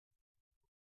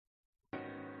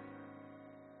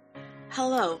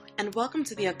Hello, and welcome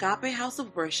to the Agape House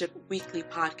of Worship weekly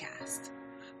podcast.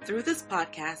 Through this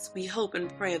podcast, we hope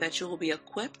and pray that you will be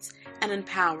equipped and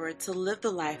empowered to live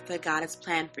the life that God has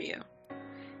planned for you.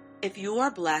 If you are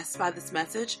blessed by this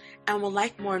message and would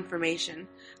like more information,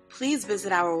 please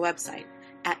visit our website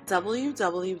at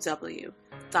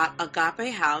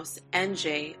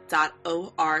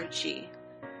www.agapehousenj.org.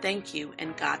 Thank you,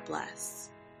 and God bless.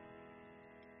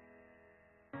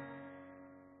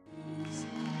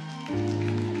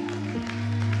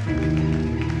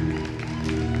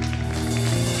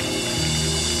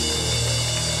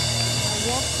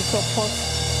 To support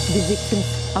the victims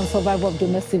and survivors of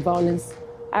domestic violence.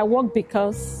 I work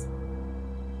because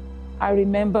I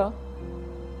remember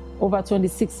over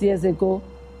 26 years ago,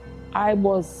 I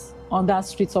was on that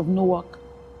street of Newark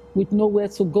with nowhere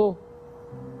to go,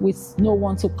 with no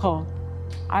one to call.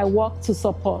 I work to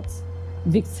support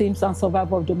victims and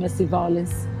survivors of domestic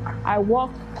violence. I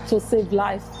work to save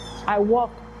life. I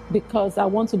work because I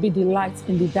want to be the light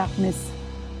in the darkness,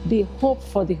 the hope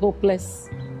for the hopeless.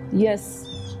 Yes,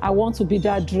 I want to be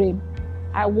that dream.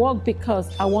 I work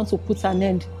because I want to put an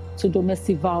end to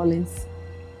domestic violence.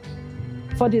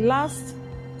 For the last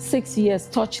 6 years,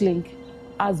 TouchLink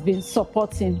has been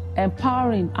supporting,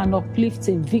 empowering, and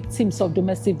uplifting victims of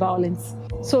domestic violence.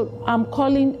 So I'm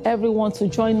calling everyone to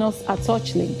join us at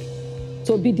TouchLink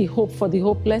to be the hope for the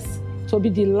hopeless, to be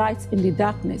the light in the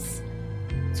darkness,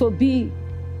 to be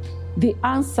the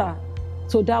answer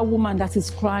to that woman that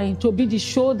is crying, to be the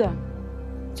shoulder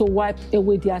to wipe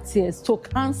away their tears, to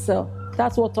counsel.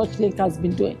 That's what TouchLink has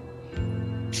been doing.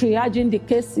 Triaging the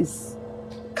cases,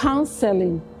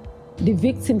 counseling the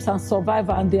victims and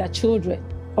survivors and their children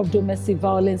of domestic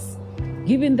violence,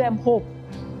 giving them hope,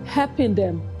 helping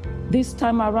them. This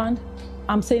time around,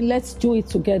 I'm saying let's do it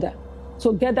together.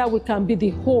 Together we can be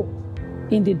the hope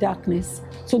in the darkness.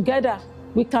 Together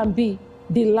we can be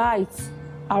the light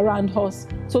around us.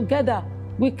 Together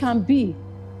we can be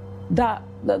that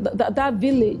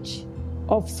village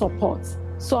of support.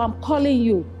 So I'm calling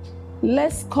you,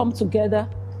 let's come together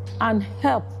and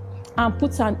help and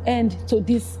put an end to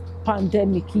this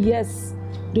pandemic. Yes,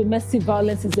 domestic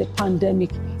violence is a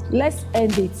pandemic. Let's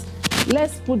end it.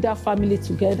 Let's put that family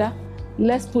together.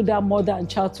 Let's put that mother and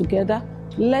child together.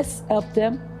 Let's help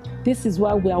them. This is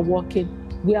why we are working.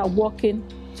 We are working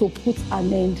to put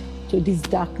an end to this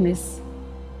darkness.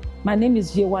 My name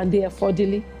is Yewande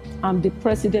Efodili. I'm the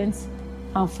president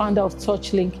and founder of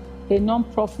TouchLink, a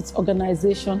non-profit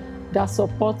organization that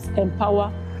supports, empower,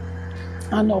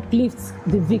 and uplifts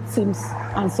the victims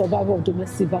and survivors of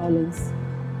domestic violence.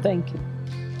 Thank you.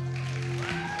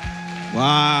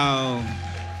 Wow.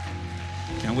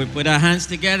 Can we put our hands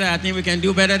together? I think we can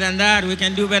do better than that. We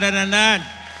can do better than that.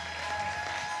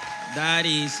 That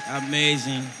is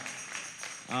amazing.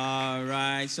 All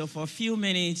right. So for a few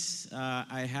minutes,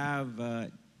 I have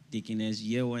Deaconess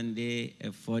Yewande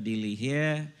Efodili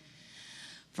here.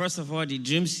 First of all, the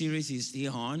Dream series is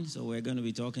still on, so we're going to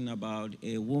be talking about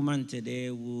a woman today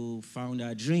who found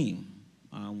her dream,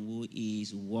 who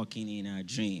is walking in her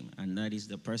dream, and that is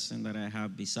the person that I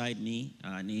have beside me.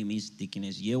 Her name is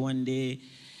Deaconess Yewande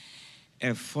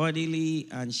Efodili,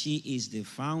 and she is the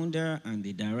founder and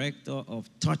the director of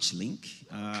TouchLink.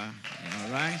 All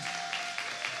right.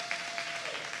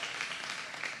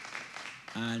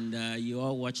 And you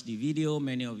all watched the video.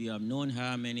 Many of you have known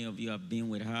her. Many of you have been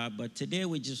with her. But today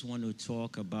we just want to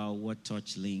talk about what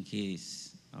TouchLink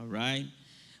is. All right?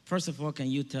 First of all, can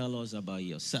you tell us about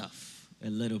yourself a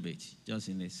little bit, just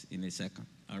in a second?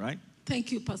 All right?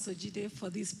 Thank you, Pastor Jide, for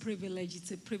this privilege.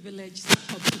 It's a privilege to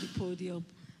come to the podium,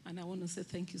 and I want to say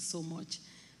thank you so much.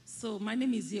 So my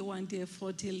name is Yewande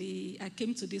Efodili. I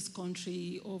came to this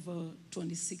country over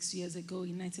 26 years ago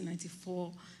in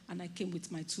 1994, and I came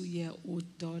with my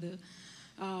 2-year-old daughter.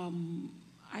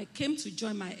 I came to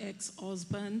join my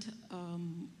ex-husband.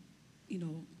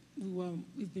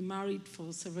 We've been married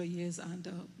for several years, and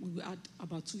we had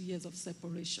about 2 years of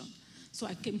separation. So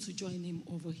I came to join him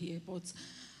over here. But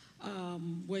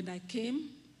when I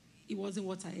came, it wasn't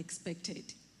what I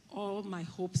expected. All my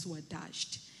hopes were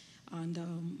dashed. And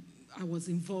I was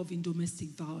involved in domestic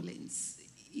violence.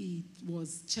 It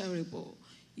was terrible.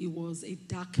 It was a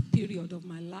dark period of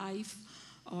my life.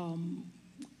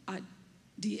 At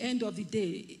the end of the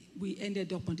day, we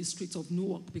ended up on the streets of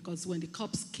Newark because when the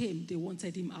cops came, they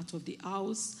wanted him out of the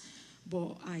house.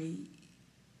 But I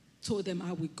told them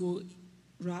I would go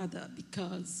rather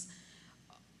because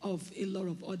of a lot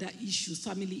of other issues,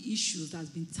 family issues that's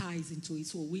been tied into it.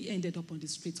 So we ended up on the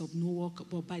streets of Newark,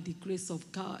 but by the grace of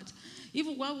God.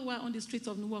 Even while we were on the streets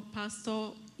of Newark, Pastor,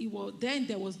 then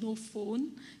there was no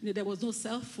phone. There was no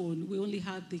cell phone. We only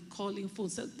had the calling phone.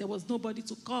 So there was nobody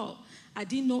to call. I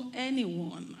didn't know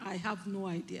anyone. I have no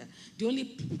idea. The only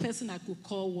person I could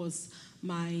call was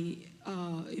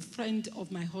a friend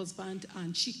of my husband,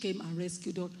 and she came and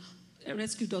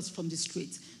rescued us from the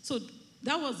streets. So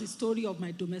that was the story of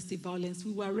my domestic violence.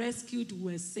 We were rescued,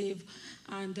 we were saved,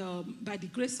 and by the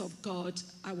grace of God,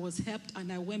 I was helped,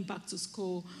 and I went back to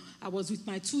school. I was with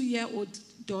my 2-year-old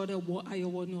daughter,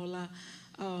 Ayowonola.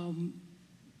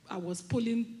 I was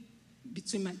pulling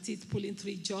between my teeth, pulling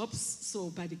 3 jobs. So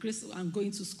by the grace of I'm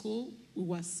going to school, we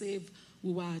were saved.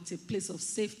 We were at a place of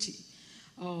safety.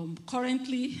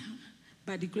 Currently,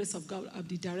 by the grace of God, I'm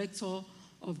the director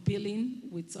of billing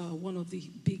with one of the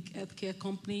big healthcare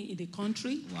company in the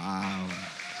country. Wow.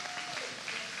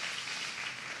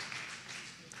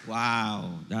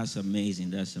 Wow, that's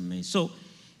amazing, that's amazing. So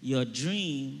your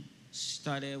dream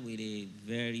started with a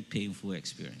very painful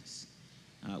experience,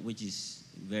 which is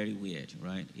very weird,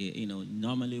 right?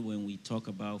 Normally when we talk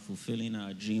about fulfilling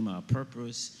our dream, our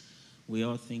purpose, we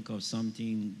all think of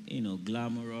something,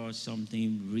 glamorous,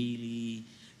 something really,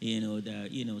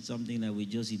 something that we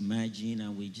just imagine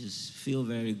and we just feel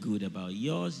very good about.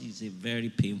 Yours is a very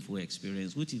painful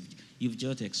experience, which you've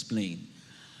just explained.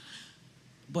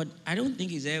 But I don't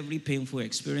think it's every painful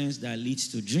experience that leads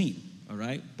to dream, all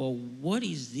right? But what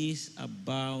is this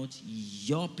about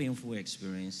your painful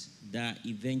experience that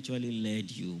eventually led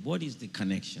you? What is the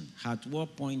connection? At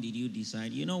what point did you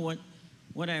decide, you know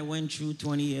what I went through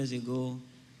 20 years ago,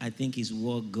 I think is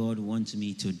what God wants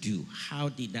me to do? How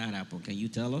did that happen? Can you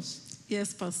tell us?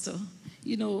 Yes, Pastor.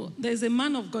 There's a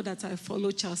man of God that I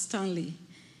follow, Charles Stanley.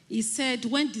 He said,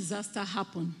 when disaster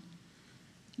happens,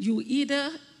 you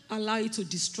either allow it to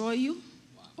destroy you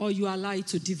or you allow it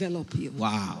to develop you.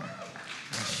 Wow.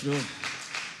 That's true.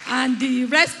 And the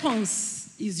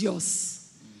response is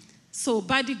yours. So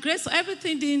by the grace,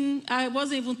 I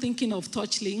wasn't even thinking of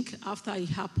TouchLink after it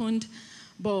happened.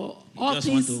 But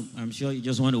I'm sure you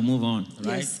just want to move on,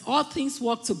 right? Yes, all things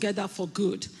work together for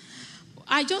good.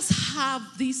 I just have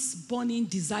this burning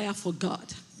desire for God,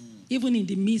 even in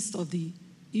the midst of the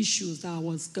issues that I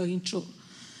was going through.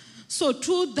 So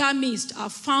through that midst, I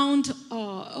found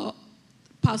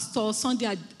Pastor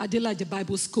Sunday Adelaide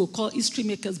Bible School called History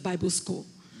Makers Bible School.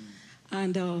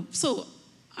 And so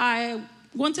I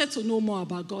wanted to know more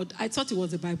about God. I thought it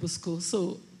was a Bible school,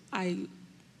 so I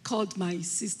called my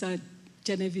sister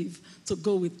Genevieve to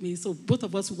go with me. So both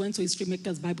of us went to History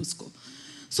Makers Bible School.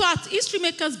 So at History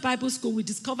Makers Bible School, we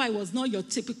discovered it was not your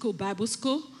typical Bible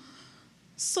school.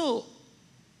 So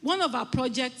one of our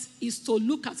projects is to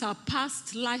look at our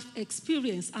past life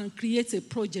experience and create a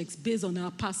project based on our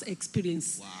past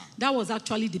experience. Wow. That was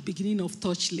actually the beginning of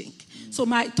TouchLink. So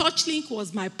my TouchLink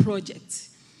was my project.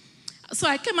 So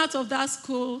I came out of that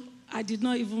school. I did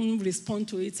not even respond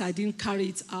to it. I didn't carry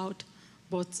it out.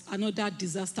 But another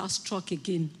disaster struck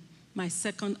again. My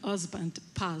second husband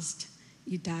passed.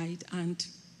 He died, and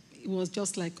it was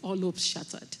just like all hope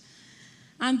shattered.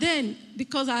 And then,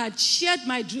 because I had shared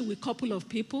my dream with a couple of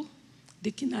people,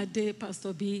 Deacon Ade,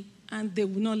 Pastor B, and they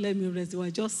would not let me rest. They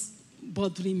were just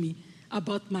bothering me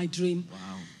about my dream.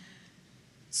 Wow.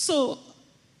 So,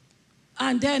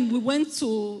 and then we went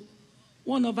to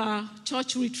one of our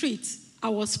church retreats. I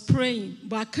was praying,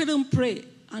 but I couldn't pray.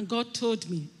 And God told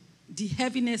me, the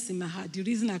heaviness in my heart, the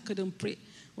reason I couldn't pray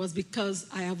was because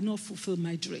I have not fulfilled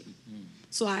my dream.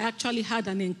 So I actually had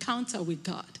an encounter with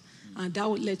God, and that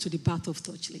led to the birth of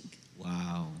TouchLink.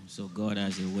 Wow. So God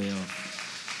has a way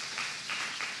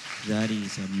of... That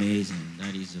is amazing.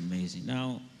 That is amazing.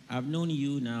 Now, I've known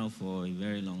you now for a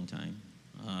very long time.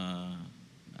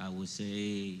 I would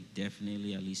say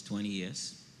definitely at least 20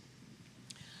 years.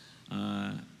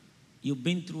 You've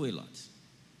been through a lot.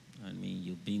 I mean,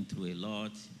 you've been through a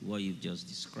lot. What you've just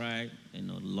described,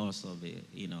 loss of a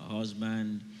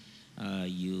husband.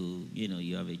 You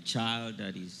have a child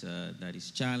that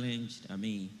is challenged. I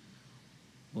mean,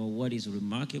 but what is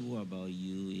remarkable about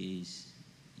you is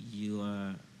you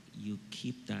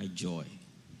keep that joy.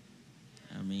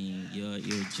 I mean,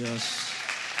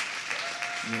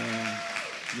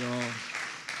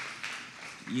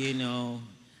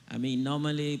 I mean,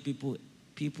 normally people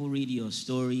read your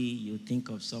story, you think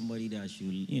of somebody that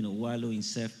should, wallow in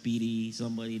self-pity,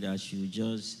 somebody that should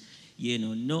just,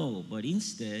 no. But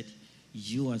instead,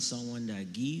 you are someone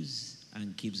that gives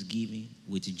and keeps giving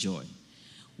with joy.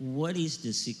 What is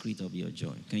the secret of your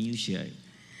joy? Can you share it?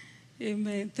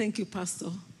 Amen. Thank you,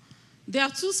 Pastor. There are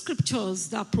two scriptures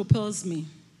that propels me.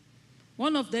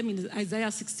 One of them in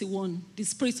Isaiah 61, the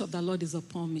Spirit of the Lord is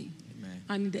upon me. Amen.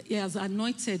 And he has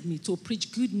anointed me to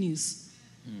preach good news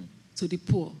to the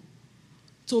poor,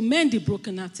 to mend the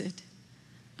brokenhearted,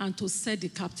 and to set the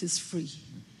captives free.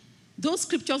 Those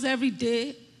scriptures every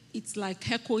day, it's like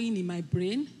echoing in my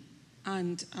brain.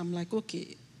 And I'm like,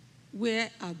 okay, where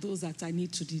are those that I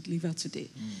need to deliver today?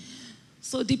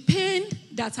 So the pain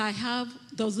that I have,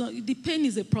 the pain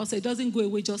is a process. It doesn't go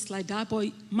away just like that. But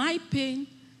my pain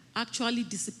actually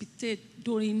dissipated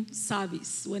during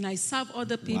service. When I serve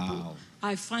other people, Wow.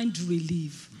 I find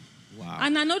relief. Wow.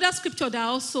 And another scripture that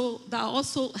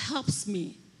also helps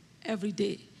me every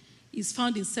day is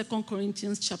found in 2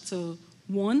 Corinthians chapter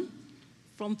 1,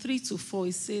 from 3 to 4.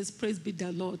 It says, praise be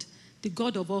the Lord, the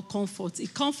God of all comfort. He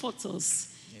comforts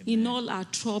us in all our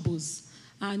troubles.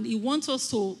 And he wants us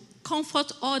to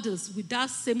comfort others with that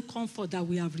same comfort that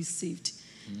we have received.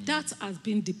 That has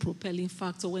been the propelling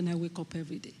factor when I wake up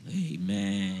every day.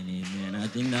 Amen. Amen. I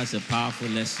think that's a powerful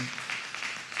lesson.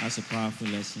 That's a powerful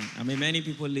lesson. I mean, many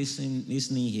people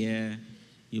listening here,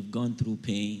 you've gone through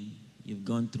pain. You've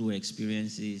gone through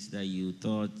experiences that you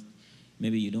thought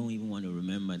maybe you don't even want to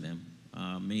remember them.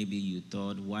 Maybe you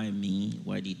thought, why me?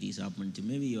 Why did this happen to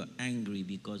me? Maybe you're angry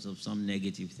because of some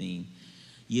negative thing.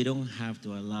 You don't have to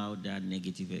allow that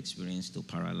negative experience to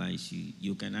paralyze you.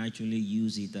 You can actually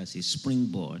use it as a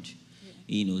springboard,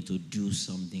 to do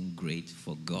something great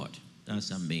for God.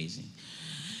 That's amazing.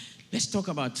 Let's talk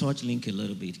about TouchLink a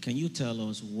little bit. Can you tell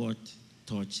us what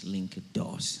TouchLink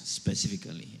does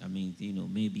specifically? I mean,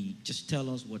 maybe just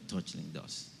tell us what TouchLink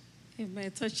does. Hey, my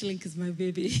TouchLink is my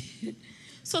baby.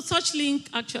 So TouchLink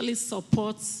actually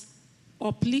supports,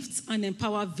 uplifts, and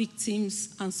empower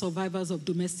victims and survivors of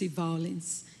domestic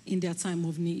violence in their time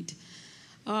of need.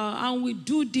 And we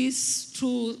do this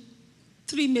through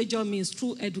three major means: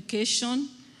 through education,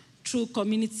 through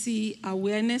community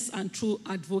awareness, and through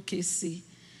advocacy.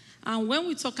 And when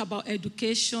we talk about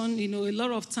education, a lot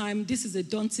of time, this is a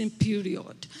daunting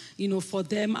period, for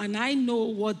them. And I know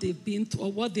what they've been through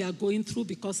or what they are going through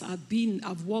because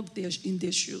I've walked in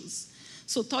their shoes.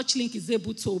 So TouchLink is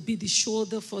able to be the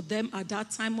shoulder for them at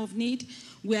that time of need.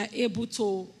 We are able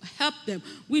to help them.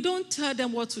 We don't tell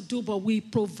them what to do, but we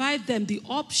provide them the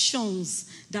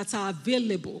options that are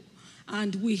available.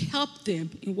 And we help them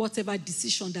in whatever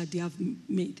decision that they have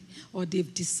made or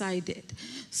they've decided.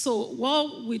 So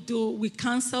what we do, we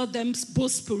counsel them,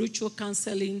 both spiritual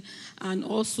counseling and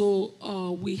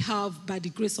also we have, by the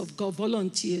grace of God,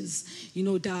 volunteers,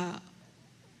 that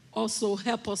also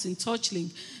help us in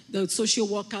TouchLink. The social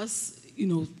workers,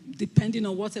 depending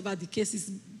on whatever the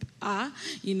cases are,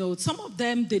 some of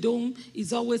them,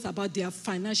 it's always about their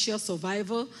financial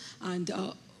survival. And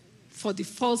for the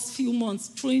first few months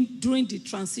during the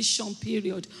transition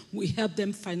period, we help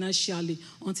them financially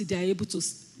until they are able to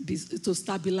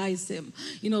stabilize them.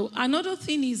 Another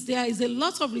thing is there is a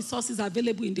lot of resources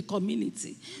available in the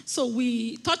community. So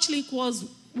TouchLink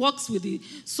works with the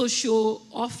social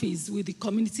office, with the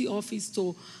community office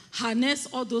to harness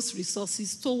all those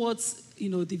resources towards,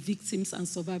 the victims and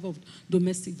survivors of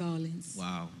domestic violence.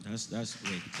 Wow, that's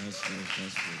great. That's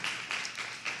great.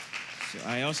 So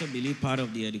I also believe part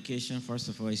of the education, first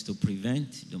of all, is to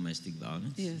prevent domestic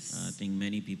violence. Yes. I think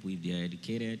many people, if they are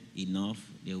educated enough,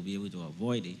 they will be able to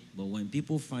avoid it. But when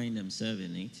people find themselves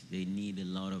in it, they need a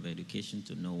lot of education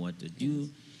to know what to do.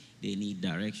 They need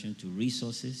direction to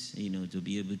resources, to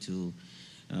be able to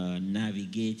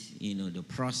navigate, the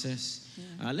process.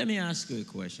 Yeah. Let me ask you a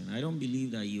question. I don't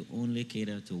believe that you only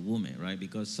cater to women, right?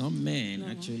 Because some men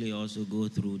actually also go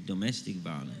through domestic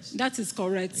violence. That is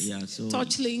correct. Yeah, so in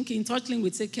TouchLink, we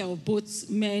take care of both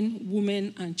men,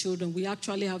 women, and children. We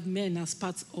actually have men as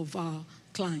part of our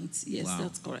clients. Yes, wow,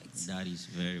 that's correct. That is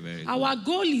very, very Our good.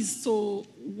 goal is to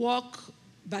walk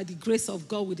by the grace of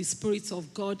God, with the Spirit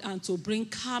of God, and to bring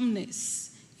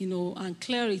calmness, and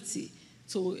clarity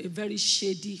to a very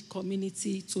shady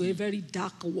community, to a very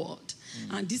dark world.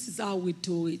 And this is how we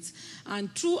do it.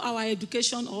 And through our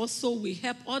education also, we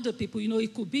help other people.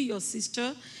 It could be your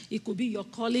sister, it could be your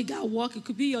colleague at work, it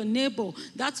could be your neighbor.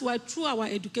 That's why through our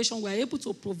education, we're able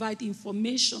to provide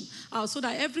information so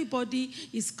that everybody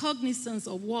is cognizant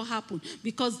of what happened.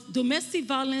 Because domestic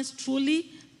violence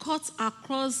truly cuts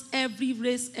across every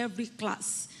race, every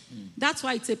class. That's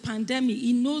why it's a pandemic.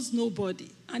 It knows nobody,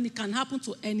 and it can happen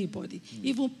to anybody,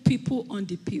 even people on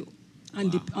the pew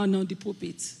and, and on the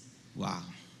pulpit. Wow,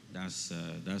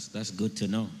 that's good to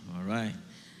know. All right.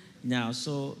 Now,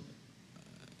 so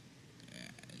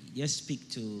just speak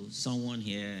to someone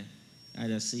here,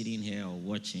 either sitting here or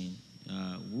watching,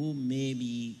 who may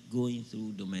be going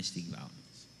through domestic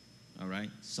violence. All right.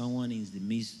 Someone is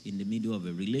in the middle of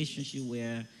a relationship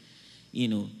where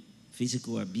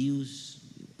physical abuse,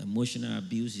 emotional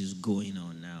abuse is going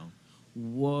on now.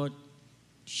 What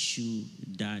should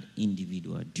that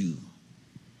individual do?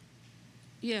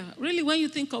 Yeah, really, when you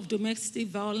think of domestic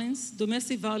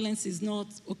violence is not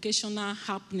occasional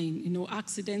happening,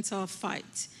 accidental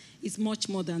fight. It's much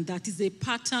more than that. It's a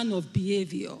pattern of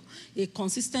behavior, a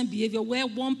consistent behavior where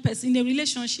one person, in a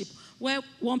relationship, where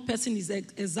one person is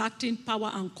exerting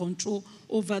power and control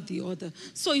over the other.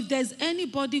 So if there's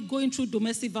anybody going through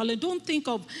domestic violence, don't think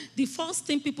of, the first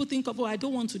thing people think of, I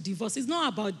don't want to divorce. It's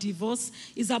not about divorce.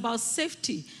 It's about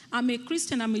safety. I'm a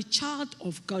Christian. I'm a child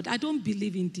of God. I don't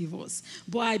believe in divorce.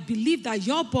 But I believe that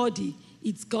your body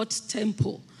is God's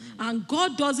temple. And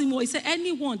God doesn't want, he said,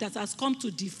 anyone that has come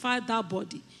to defile that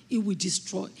body, it will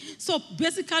destroy. So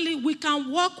basically, we can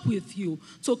work with you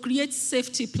to create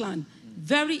safety plan.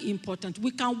 Very important.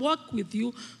 We can work with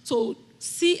you to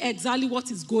see exactly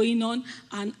what is going on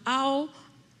and how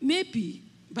maybe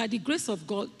by the grace of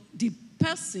God, the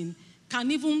person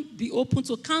can even be open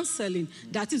to counseling.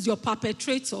 That is your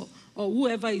perpetrator or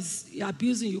whoever is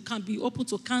abusing you can be open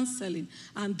to counseling.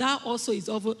 And that also is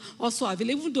also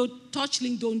available. Even though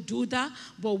TouchLink don't do that,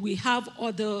 but we have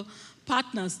other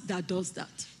partners that does that.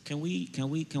 Can we,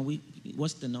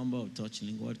 what's the number of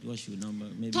TouchLink? What's your number?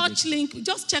 Maybe TouchLink,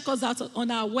 just check us out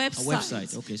on our website. Our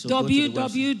website, okay. So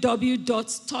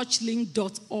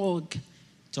www.touchlink.org.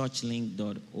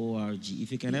 Touchlink.org.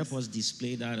 If you can help us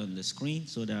display that on the screen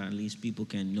so that at least people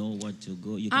can know what to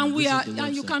go. You can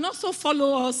and you can also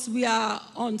follow us. We are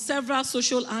on several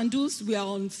social handles. We are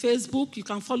on Facebook. You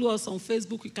can follow us on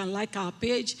Facebook. You can like our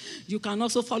page. You can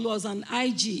also follow us on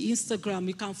IG, Instagram.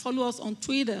 You can follow us on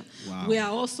Twitter. Wow. We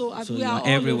are also so we are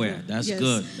everywhere. That's yes.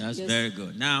 good. That's yes. very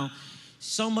good. Now,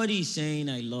 somebody is saying,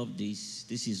 I love this.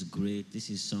 This is great. This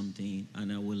is something,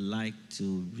 and I would like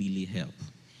to really help.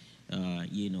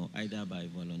 Either by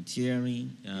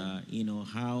volunteering,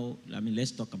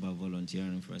 let's talk about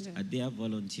volunteering first. Yeah. Are there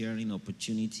volunteering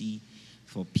opportunity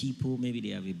for people? Maybe they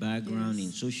have a background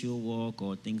in social work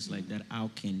or things like that. How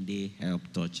can they help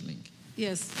TouchLink?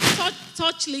 Yes,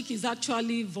 TouchLink is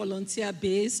actually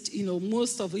volunteer-based.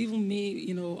 Most of, even me,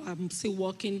 I'm still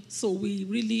working. So we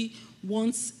really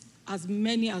want as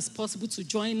many as possible to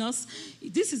join us.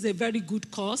 This is a very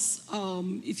good cause.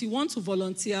 If you want to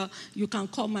volunteer, you can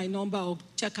call my number or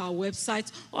check our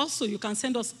website. Also, you can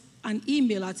send us an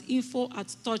email at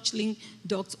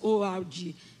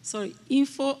info@touchlink.org.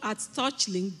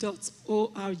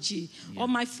 info@touchlink.org. Yeah. Or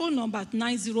my phone number at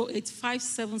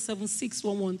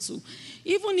 908-577-6112.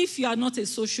 Even if you are not a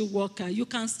social worker, you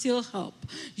can still help.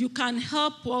 You can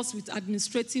help us with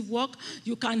administrative work.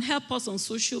 You can help us on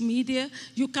social media.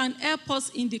 You can help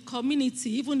us in the community,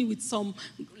 even with some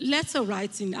letter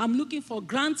writing. I'm looking for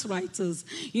grant writers,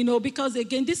 because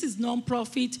again, this is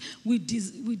non-profit. We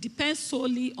depend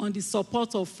solely on the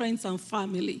support of friends and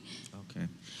family. Okay.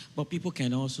 But people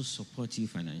can also support you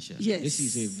financially. Yes. This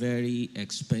is a very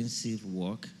expensive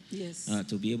work. Yes.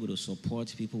 To be able to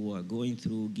support people who are going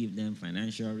through, give them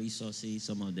financial resources.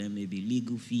 Some of them may be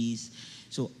legal fees.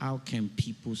 So how can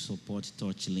people support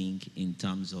TouchLink in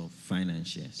terms of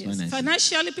finances? Yes.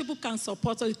 Financially, people can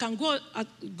support us. You can go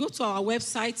to our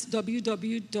website,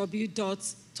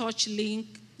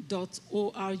 www.touchlink.org.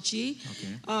 Okay.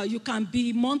 You can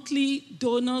be monthly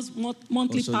donors,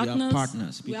 monthly partners. You have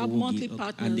partners. We have monthly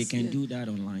partners. And they can do that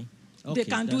online? Okay, they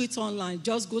can do it online.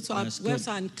 Just go to our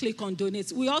website and click on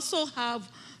donate. We also have,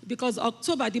 because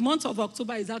the month of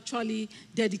October is actually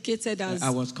dedicated as...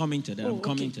 I was coming to that. I'm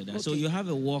coming to that. Okay. So you have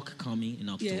a walk coming in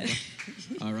October.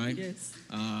 Yeah. All right? Yes.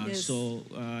 Yes. So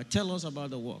tell us about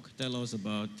the walk. Tell us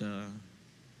about...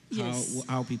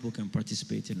 how people can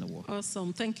participate in the walk.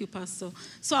 Awesome. Thank you, Pastor.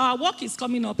 So our walk is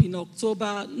coming up in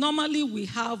October. Normally we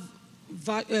have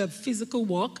physical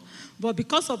walk, but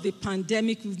because of the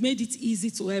pandemic, we've made it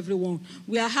easy to everyone.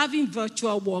 We are having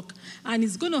virtual walk, and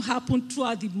it's going to happen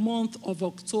throughout the month of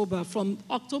October, from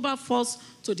October 1st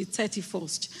to the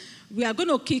 31st. We are going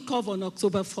to kick off on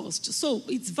October 1st. So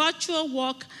it's virtual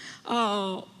walk.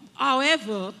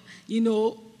 However,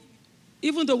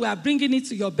 even though we are bringing it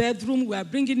to your bedroom, we are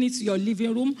bringing it to your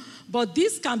living room, but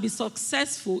this can be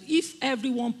successful if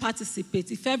everyone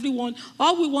participates.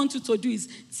 All we want you to do is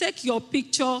take your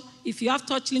picture. If you have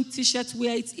TouchLink t-shirts,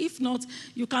 wear it. If not,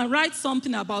 you can write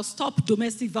something about stop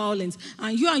domestic violence,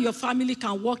 and you and your family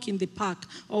can walk in the park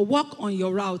or walk on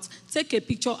your route. Take a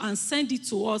picture and send it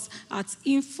to us at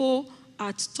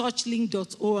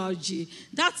info@touchlink.org.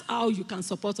 That's how you can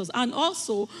support us. And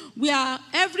also, we are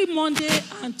every Monday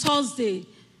and Thursday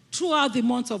throughout the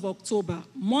month of October,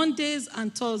 Mondays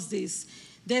and Thursdays,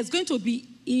 there's going to be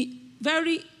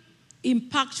very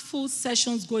impactful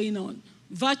sessions going on.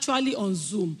 virtually on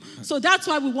Zoom. So that's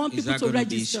why we want people to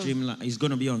register. It's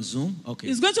going to be on Zoom? Okay.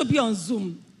 It's going to be on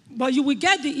Zoom, but you will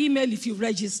get the email if you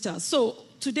register. So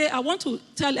today I want to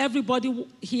tell everybody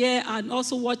here and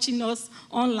also watching us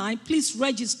online, please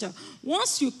register.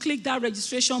 Once you click that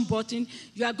registration button,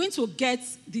 you are going to get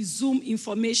the Zoom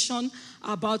information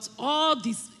about all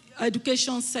these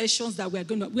education sessions that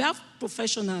we have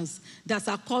professionals that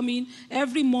are coming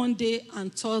every Monday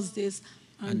and Thursdays.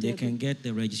 And they can get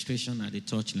the registration at the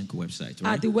TouchLink website,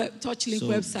 right? At the TouchLink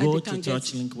website. So go to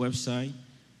TouchLink website,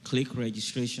 click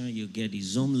registration, you get the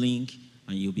Zoom link,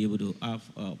 and you'll be able to have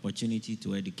opportunity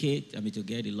to to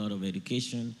get a lot of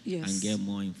education and get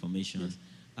more information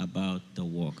about the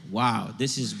work. Wow,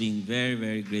 this has been very,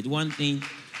 very great. One thing,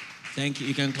 thank you.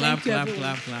 You can clap. Thank you.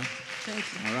 Thank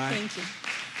you. All right. Thank you.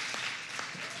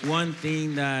 One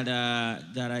thing that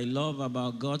I love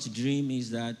about God's dream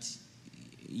is that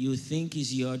you think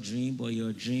it's your dream, but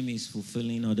your dream is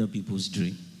fulfilling other people's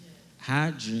dream.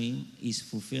 Her dream is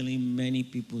fulfilling many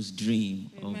people's dream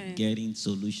of getting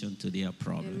solution to their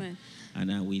problem. Amen.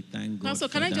 And we thank God. So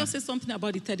can I just say something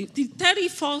about the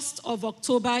 31st of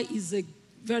October is a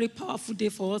very powerful day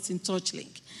for us in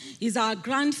TouchLink. It's our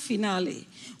grand finale.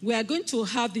 We are going to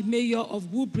have the mayor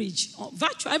of Woodbridge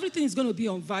virtual. Everything is going to be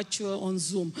on virtual, on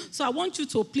Zoom. So I want you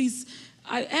to please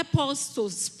help us to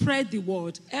spread the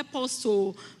word. Help us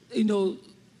to,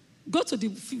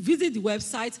 visit the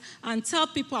website and tell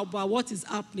people about what is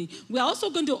happening. We are also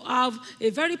going to have a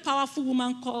very powerful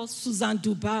woman called Susan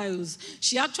Dubiles.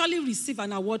 She actually received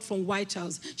an award from White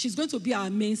House. She's going to be our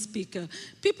main speaker.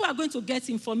 People are going to get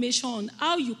information on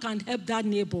how you can help that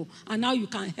neighbor and how you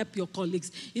can help your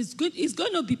colleagues. It's good. It's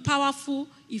going to be powerful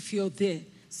if you're there.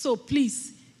 So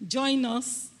please join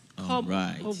us. All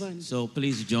right. So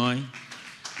please join.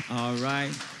 All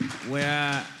right.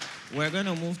 We're going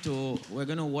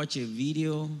to watch a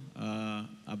video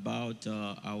about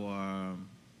our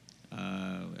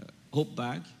Hope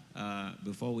Bag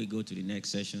before we go to the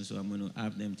next session. So I'm going to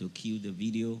have them to cue the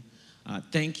video.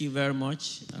 Thank you very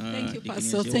much. Thank you,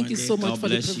 Pastor. Thank you so much for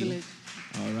the privilege.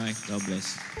 All right. God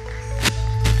bless.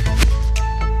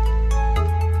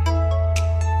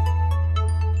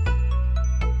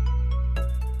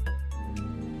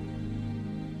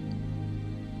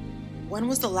 When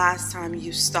was the last time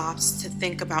you stopped to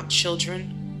think about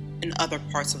children in other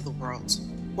parts of the world?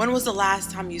 When was the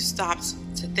last time you stopped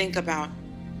to think about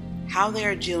how they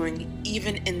are doing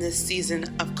even in this season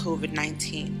of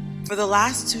COVID-19? For the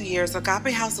last 2 years,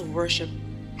 Agape House of Worship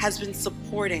has been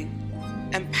supporting,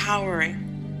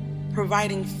 empowering,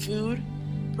 providing food,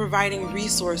 providing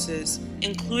resources,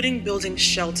 including building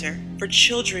shelter for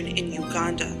children in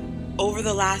Uganda. Over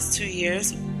the last 2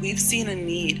 years, we've seen a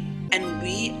need. And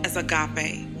we as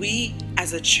Agape, we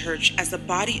as a church, as a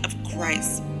body of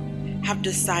Christ, have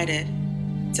decided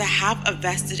to have a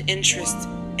vested interest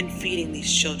in feeding these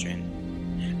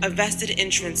children, a vested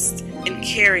interest in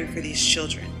caring for these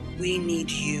children. We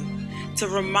need you to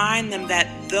remind them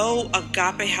that though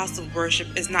Agape House of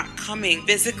Worship is not coming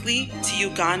physically to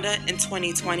Uganda in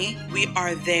 2020, we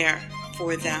are there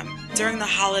for them. During the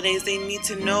holidays, they need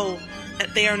to know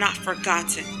that they are not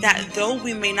forgotten, that though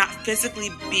we may not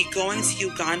physically be going to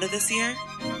Uganda this year,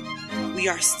 we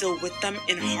are still with them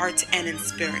in heart and in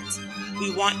spirit.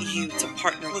 We want you to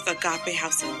partner with Agape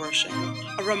House of Worship.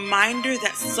 A reminder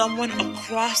that someone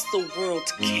across the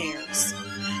world cares,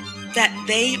 that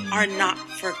they are not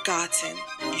forgotten.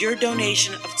 Your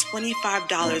donation of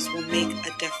 $25 will make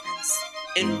a difference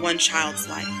in one child's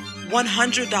life.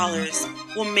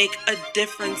 $100 will make a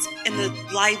difference in the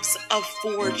lives of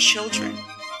 4 children.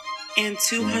 And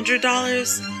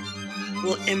 $200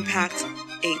 will impact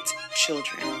 8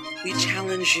 children. We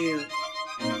challenge you.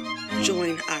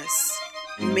 Join us.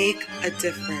 Make a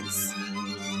difference.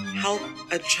 Help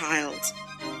a child.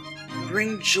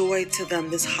 Bring joy to them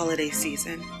this holiday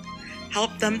season.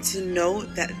 Help them to know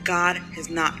that God has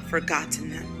not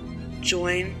forgotten them.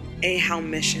 Join AHAL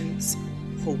Missions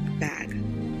Hope Bag.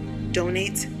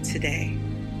 Donate today.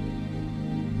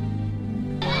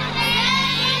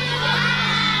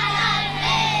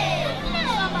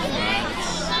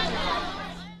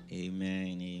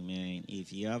 Amen.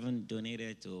 If you haven't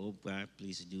donated to Hope Bag,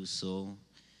 please do so.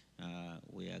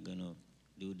 We are going to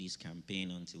do this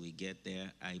campaign until we get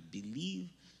there. I believe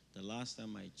the last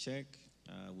time I checked,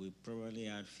 we probably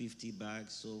had 50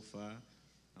 bags so far,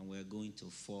 and we're going to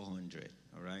 400.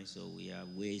 All right, so we have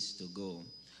ways to go.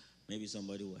 Maybe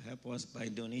somebody will help us by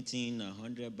donating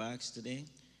 100 bags today.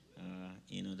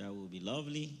 That would be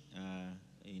lovely.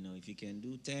 If you can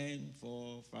do 10,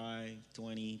 4, 5,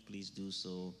 20, please do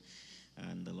so.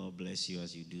 And the Lord bless you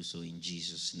as you do so in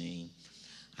Jesus' name.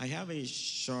 I have a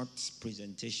short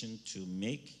presentation to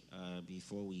make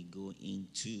before we go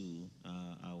into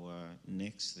our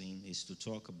next thing, is to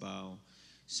talk about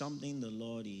something the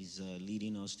Lord is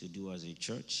leading us to do as a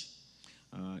church.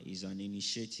 It's an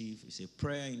initiative, it's a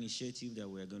prayer initiative that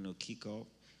we're going to kick off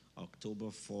October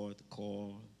 4th,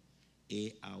 called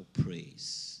Our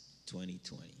Praise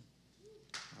 2020.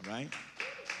 All right?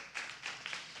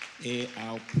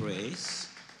 Our Praise.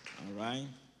 All right?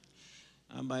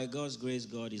 And by God's grace,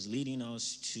 God is leading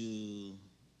us to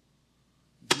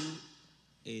do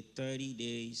a 30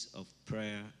 days of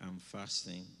prayer and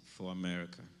fasting for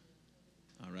America.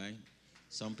 All right?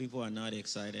 Some people are not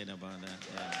excited about that.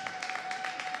 Yeah.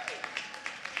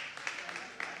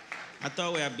 I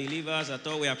thought we are believers. I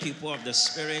thought we are people of the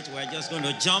Spirit. We're just going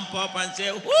to jump up and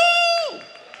say, woo!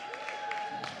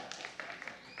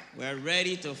 We're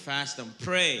ready to fast and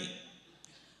pray.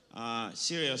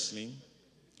 Seriously.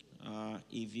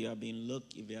 If you have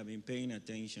been paying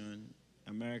attention,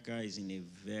 America is in a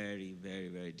very, very,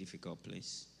 very difficult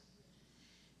place.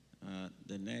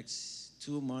 The next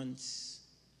 2 months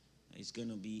is going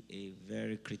to be a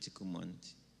very critical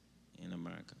month in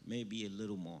America, maybe a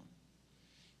little more.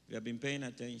 If you have been paying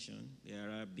attention, there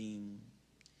have been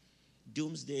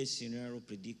doomsday scenario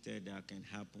predicted that can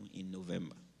happen in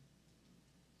November.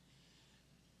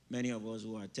 Many of us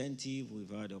who are attentive, we've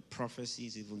heard of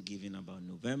prophecies even given about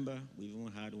November. We've even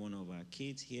had one of our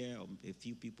kids here. A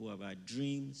few people have had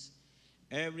dreams.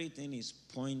 Everything is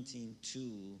pointing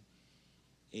to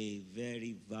a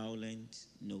very violent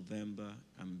November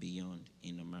and beyond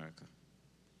in America.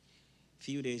 A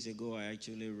few days ago, I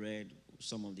actually read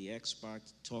some of the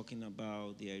experts talking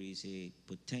about there is a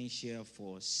potential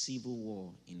for civil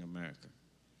war in America.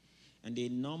 And a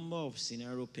number of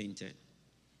scenarios painted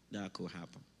that could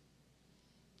happen.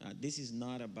 This is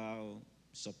not about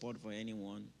support for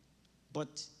anyone,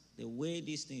 but the way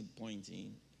this thing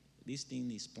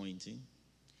is pointing,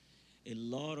 a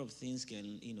lot of things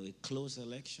can, a close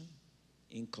election,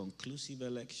 inconclusive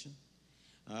election,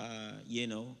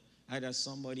 either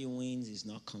somebody wins is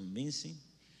not convincing.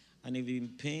 And if you've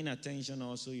been paying attention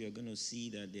also, you're going to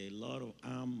see that there are a lot of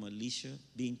armed militia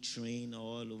being trained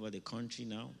all over the country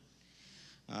now.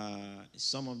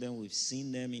 Some of them, we've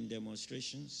seen them in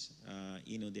demonstrations.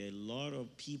 There are a lot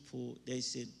of people.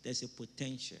 There's a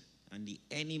potential. And the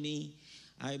enemy,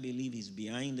 I believe, is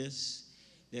behind us.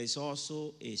 There's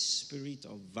also a spirit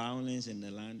of violence in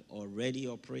the land already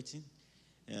operating.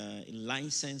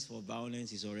 License for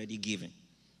violence is already given.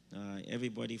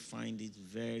 Everybody finds it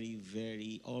very,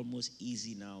 very almost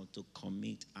easy now to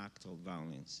commit acts of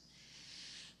violence.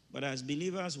 But as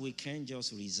believers, we can't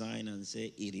just resign and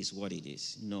say it is what it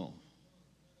is. No,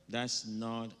 that's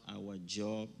not our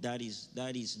job. That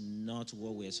is not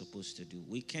what we're supposed to do.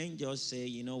 We can't just say,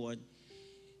 you know what,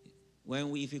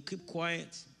 if you keep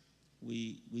quiet,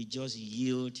 we just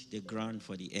yield the ground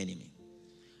for the enemy.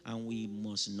 And we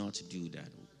must not do that.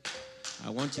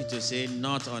 I want you to say,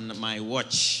 not on my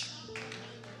watch.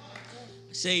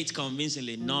 Say it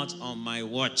convincingly, not on my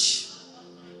watch.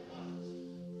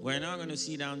 We're not going to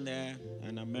sit down there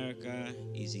and America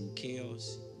is in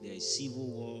chaos. There is civil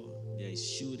war. There is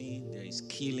shooting. There is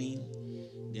killing.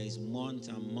 There is months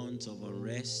and months of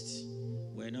arrest.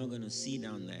 We're not going to sit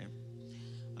down there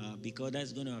because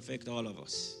that's going to affect all of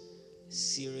us.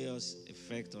 Serious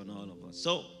effect on all of us.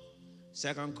 So,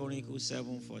 2 Chronicles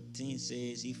 7:14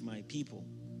 says, if my people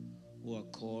who are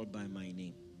called by my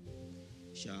name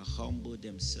shall humble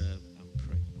themselves and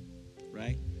pray,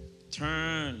 right?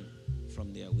 Turn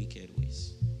from their wicked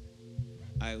ways,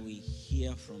 I will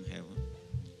hear from heaven.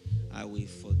 I will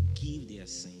forgive their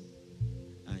sin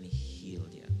and heal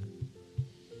their land.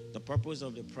 The purpose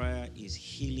of the prayer is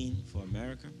healing for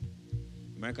America.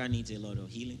 America needs a lot of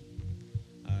healing,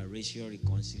 racial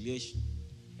reconciliation,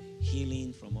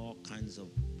 healing from all kinds of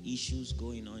issues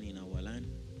going on in our land.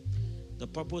 The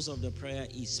purpose of the prayer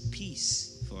is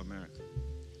peace for America.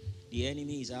 The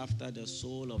enemy is after the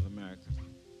soul of America.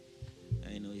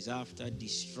 Is after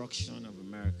destruction of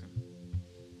America.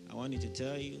 I want to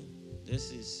tell you,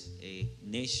 this is a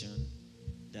nation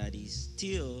that is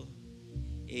still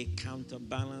a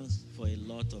counterbalance for a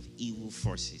lot of evil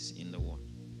forces in the world.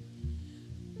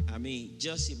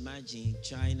 Just imagine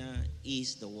China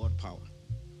is the world power.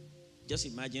 Just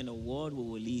imagine a world we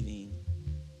will live in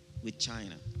with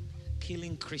China,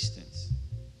 killing Christians.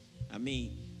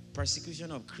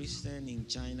 Persecution of Christians in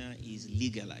China is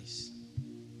legalized.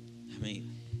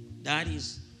 That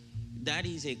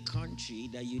is a country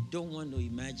that you don't want to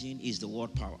imagine is the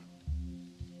world power.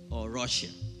 Or Russia,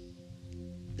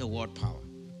 the world power.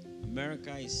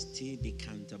 America is still the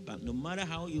counterbalance. No matter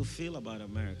how you feel about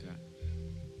America,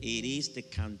 it is the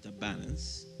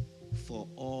counterbalance for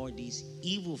all these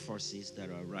evil forces that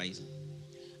are rising.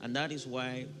 And that is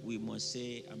why we must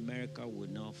say America will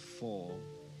not fall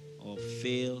or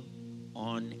fail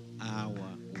on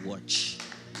our watch.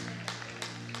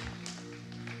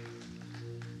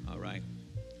 All right.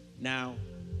 Now,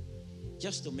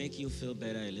 just to make you feel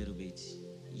better a little bit,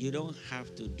 you don't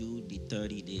have to do the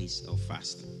 30 days of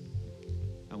fasting.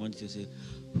 I want you to say,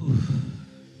 whew.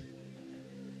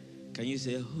 Can you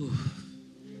say, whew?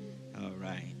 All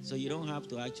right. So you don't have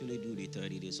to actually do the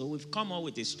 30 days. So we've come up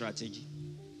with a strategy.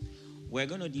 We're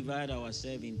going to divide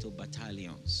ourselves into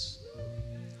battalions.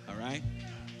 All right?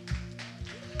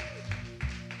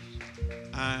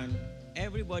 And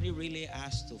everybody really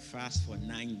has to fast for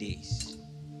 9 days.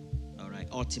 All right,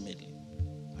 ultimately.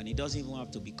 And it doesn't even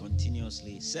have to be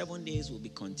continuously. 7 days will be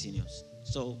continuous.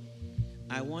 So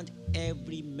I want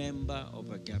every member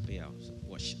of Agape House of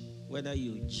Worship, whether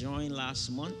you joined last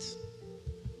month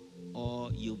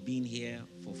or you've been here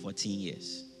for 14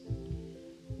 years,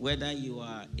 whether you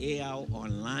are AL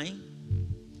online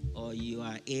or you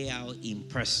are AL in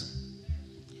person,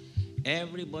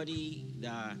 everybody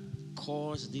that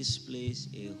calls this place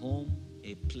a home,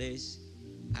 a place,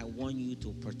 I want you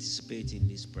to participate in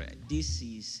this prayer. This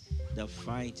is the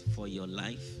fight for your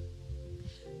life.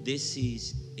 This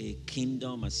is a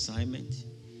kingdom assignment.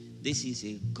 This is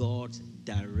a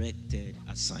God-directed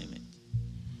assignment.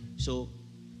 So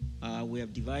we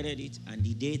have divided it, and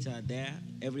the dates are there.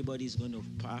 Everybody is going to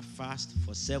fast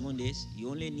for 7 days. You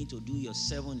only need to do your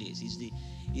 7 days.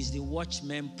 It's the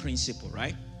watchman principle,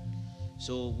 right?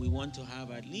 So we want to have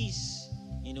at least,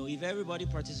 if everybody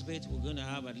participates, we're going to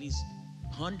have at least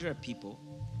 100 people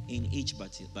in each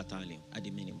battalion at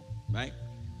the minimum, right?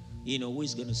 Who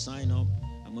is going to sign up?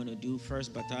 I'm going to do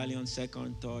 1st battalion,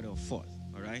 2nd, 3rd, or 4th,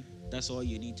 all right? That's all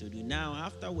you need to do. Now,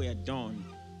 after we are done,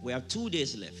 we have 2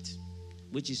 days left,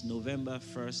 which is November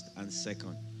 1st and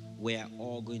 2nd. We are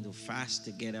all going to fast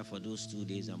together for those 2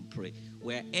 days and pray.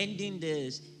 We're ending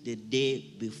this the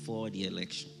day before the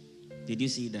election. Did you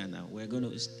see that now?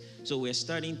 So we're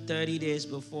starting 30 days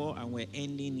before, and we're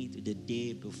ending it the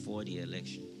day before the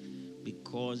election,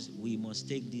 because we must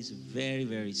take this very,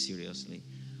 very seriously.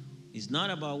 It's not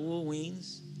about who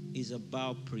wins. It's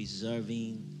about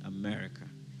preserving America,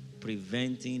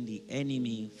 preventing the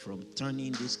enemy from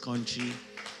turning this country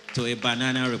to a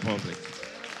banana republic.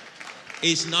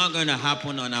 It's not going to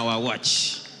happen on our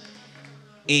watch.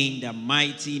 In the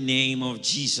mighty name of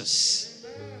Jesus.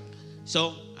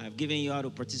 So I've given you how to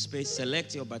participate.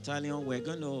 Select your battalion.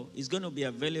 It's going to be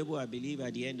available, I believe,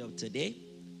 at the end of today.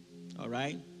 All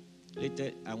right?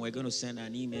 Later, and we're going to send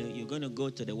an email. You're going to go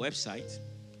to the website.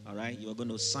 All right? You're going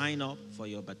to sign up for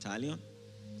your battalion.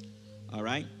 All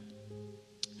right?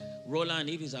 Roland,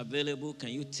 if it's available, can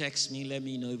you text me? Let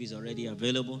me know if it's already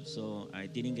available. So I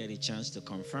didn't get a chance to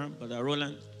confirm. But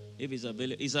Roland, if it's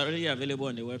available, it's already available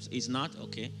on the website. It's not?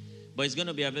 Okay. But it's going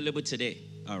to be available today.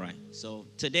 All right. So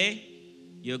today,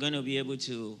 you're going to be able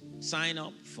to sign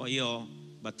up for your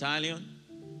battalion.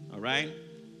 All right.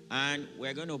 And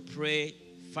we're going to pray.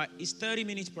 It's 30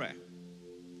 minutes prayer.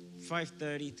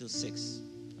 5:30 to 6.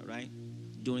 All right.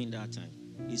 During that time.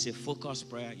 It's a focused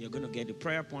prayer. You're going to get the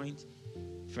prayer point.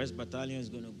 1st battalion is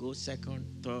going to go 2nd,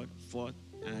 3rd, 4th,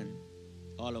 and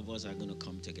all of us are going to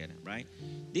come together, right?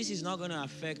 This is not going to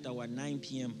affect our 9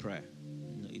 p.m. prayer.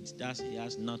 It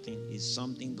has nothing. It's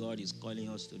something God is calling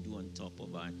us to do on top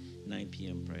of our 9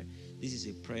 p.m. prayer. This is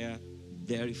a prayer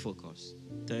very focused,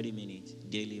 30 minutes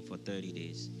daily for 30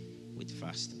 days with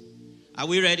fasting. Are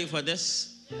we ready for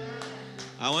this?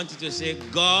 I want you to say,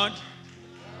 God,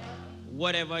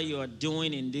 whatever you are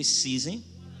doing in this season,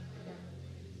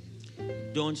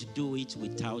 don't do it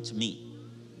without me.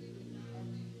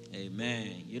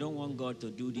 Amen. You don't want God to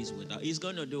do this without. He's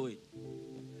going to do it.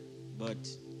 But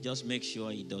just make sure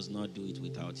he does not do it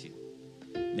without you.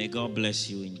 May God bless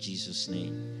you in Jesus'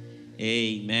 name.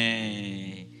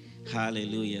 Amen.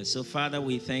 Hallelujah. So, Father,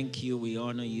 we thank you. We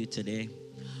honor you today.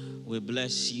 We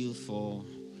bless you for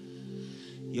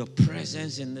your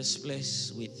presence in this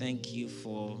place. We thank you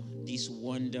for this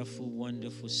wonderful,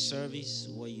 wonderful service,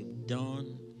 what you've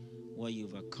done, what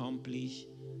you've accomplished,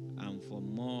 and for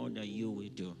more that you will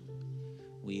do.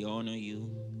 We honor you,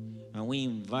 and we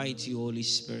invite you, Holy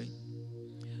Spirit.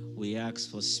 We ask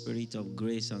for spirit of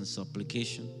grace and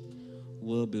supplication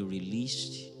will be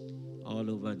released all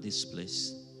over this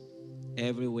place.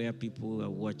 Everywhere people are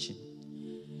watching,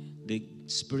 the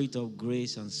spirit of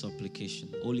grace and supplication.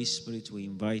 Holy Spirit, we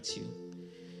invite you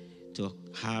to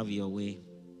have your way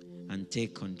and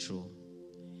take control.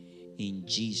 In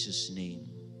Jesus' name,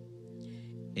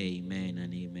 amen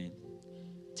and amen.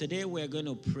 Today we're going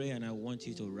to pray, and I want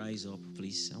you to rise up,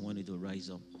 please. I want you to rise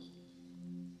up.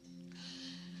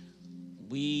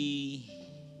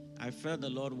 I felt the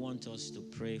Lord wants us to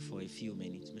pray for a few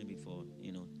minutes, maybe for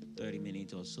 30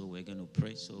 minutes or so. We're going to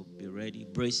pray, so be ready.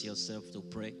 Brace yourself to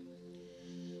pray.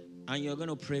 And you're going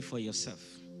to pray for yourself.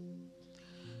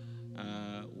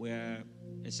 We're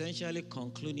essentially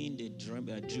concluding the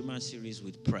Dreamer series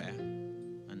with prayer.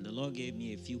 And the Lord gave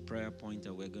me a few prayer points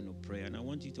that we're going to pray. And I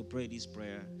want you to pray this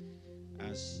prayer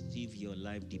as if your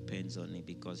life depends on it,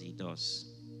 because He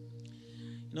does.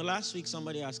 Last week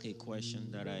somebody asked a question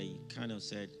that I kind of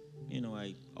said,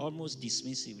 I almost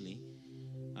dismissively,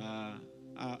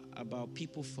 about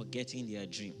people forgetting their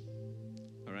dream.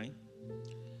 All right?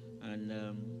 And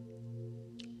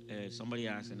somebody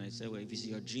asked, and I said, well, if it's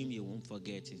your dream, you won't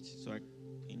forget it. So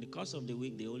in the course of the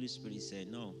week, the Holy Spirit said,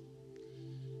 no,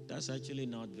 that's actually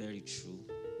not very true.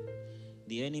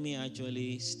 The enemy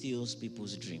actually steals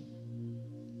people's dream.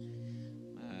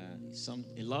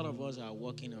 A lot of us are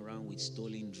walking around with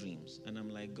stolen dreams. And I'm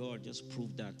like, God, just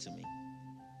prove that to me.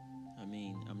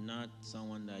 I'm not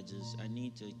someone that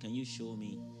can you show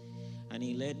me? And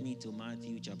He led me to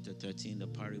Matthew chapter 13, the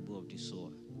parable of the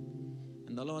sower.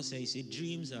 And the Lord says,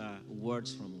 dreams are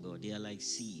words from God. They are like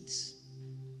seeds.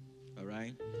 All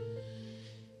right?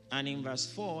 And in verse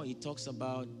 4, He talks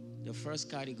about the first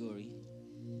category,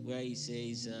 where He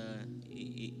says,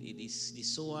 the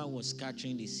sower was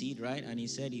scattering the seed, right? And He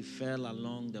said he fell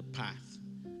along the path,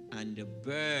 and the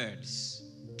birds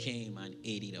came and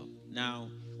ate it up. Now,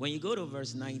 when you go to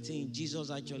verse 19, Jesus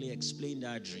actually explained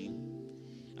that dream.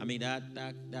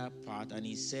 That part, and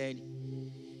He said,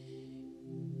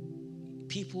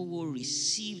 people will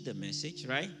receive the message,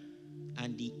 right?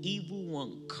 And the evil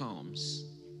one comes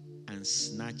and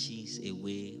snatches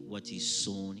away what is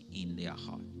sown in their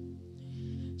heart.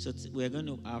 So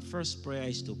our first prayer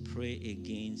is to pray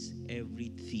against every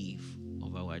thief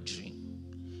of our dream.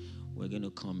 We're going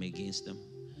to come against them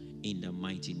in the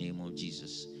mighty name of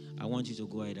Jesus. I want you to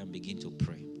go ahead and begin to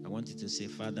pray. I want you to say,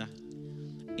 Father,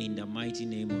 in the mighty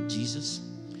name of Jesus,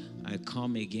 I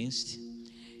come against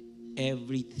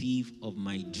every thief of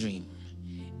my dream.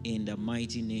 In the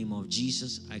mighty name of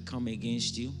Jesus, I come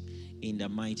against you. In the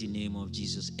mighty name of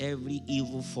Jesus, every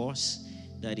evil force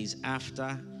that is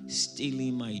after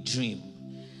stealing my dream,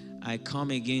 I come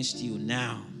against you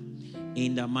now.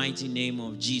 In the mighty name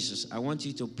of Jesus, I want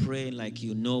you to pray like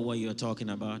you know what you're talking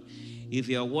about. If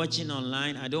you're watching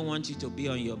online, I don't want you to be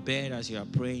on your bed as you are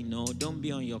praying. No, don't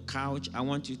be on your couch. I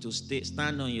want you to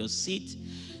stand on your seat,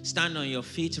 stand on your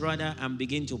feet rather, and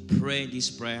begin to pray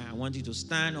this prayer. I want you to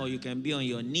stand, or you can be on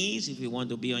your knees if you want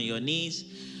to be on your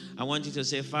knees. I want you to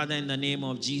say, Father, in the name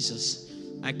of Jesus,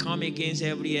 I come against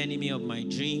every enemy of my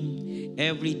dream,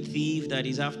 every thief that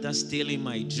is after stealing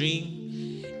my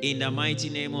dream. In the mighty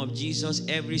name of Jesus,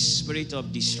 every spirit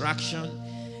of distraction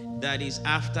that is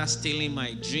after stealing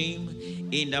my dream,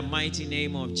 in the mighty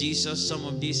name of Jesus, some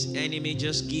of this enemy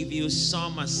just give you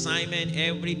some assignment,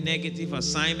 every negative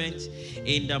assignment.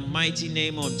 In the mighty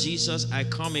name of Jesus, I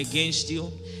come against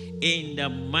you. In the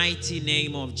mighty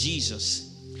name of Jesus.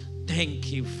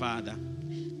 Thank you, Father.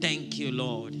 Thank you,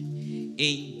 Lord.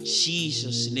 In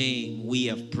Jesus' name we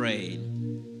have prayed.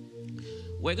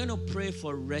 We're going to pray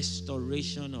for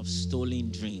restoration of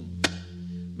stolen dream.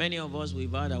 Many of us,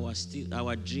 we've had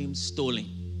our dreams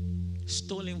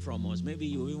stolen from us. Maybe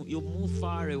you move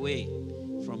far away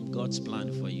from God's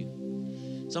plan for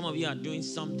you. Some of you are doing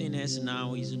something else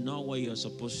now. It's not what you're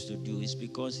supposed to do. It's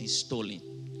because it's stolen.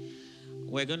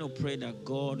 We're going to pray that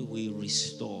God will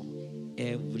restore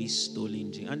every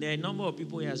stolen dream. And there are a number of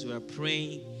people here as we are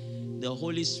praying, the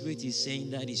Holy Spirit is saying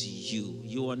that is you.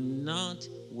 You are not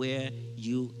where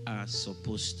you are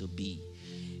supposed to be.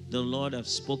 The Lord has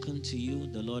spoken to you.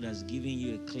 The Lord has given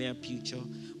you a clear future.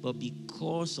 But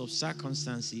because of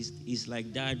circumstances, it's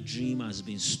like that dream has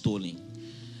been stolen.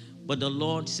 But the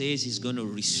Lord says He's going to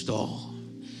restore.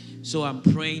 So I'm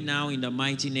praying now in the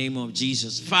mighty name of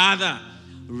Jesus. Father,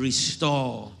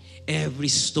 restore every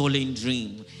stolen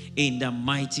dream in the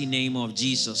mighty name of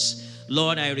Jesus.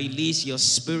 Lord, I release your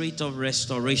spirit of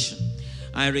restoration.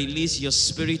 I release your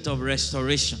spirit of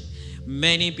restoration.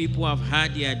 Many people have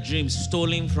had their dreams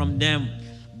stolen from them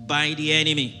by the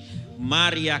enemy.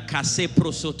 Maria Kase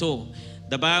Prosoto.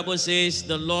 The Bible says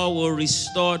the Lord will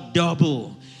restore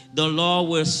double. The Lord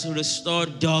will restore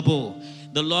double.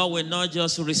 The Lord will not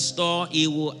just restore, He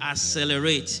will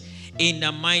accelerate. In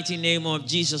the mighty name of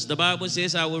Jesus, the Bible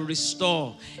says, I will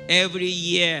restore every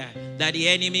year that the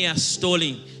enemy has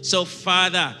stolen. So,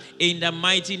 Father, in the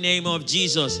mighty name of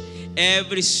Jesus,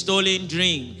 every stolen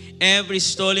dream,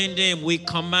 we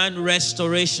command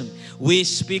restoration. We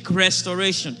speak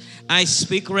restoration. I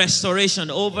speak restoration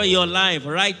over your life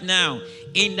right now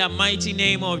in the mighty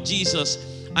name of Jesus.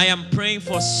 I am praying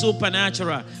for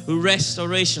supernatural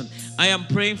restoration. I am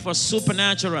praying for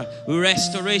supernatural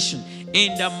restoration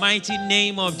in the mighty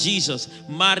name of Jesus.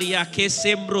 Maria ke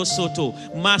sembro soto,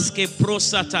 maske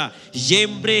prosata,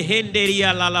 jembre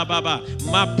henderia lalababa,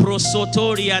 ma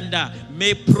prosotorianda,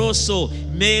 me proso,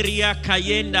 meria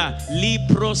kayenda, li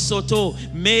prosoto,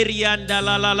 merianda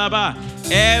lalalaba.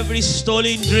 Every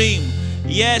stolen dream,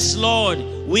 yes, Lord,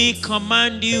 we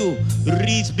command you,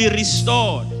 be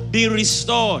restored. Be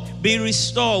restored. Be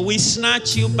restored. We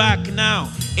snatch you back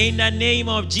now. In the name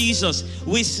of Jesus.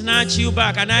 We snatch you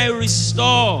back. And I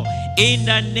restore. In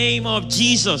the name of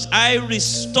Jesus. I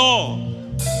restore.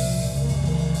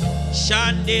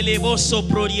 Shandelebo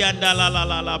soprodianda la la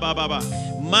la la ba ba ba.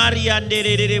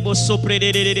 Mariandelebo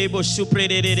sopredebo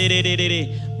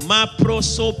supredede. Ma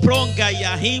proso pronga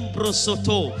ya himbro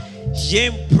soto.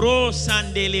 Jempro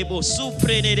sandelebo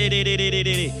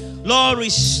supredede. Lord,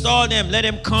 restore them. Let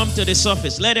them come to the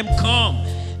surface. Let them come.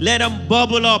 Let them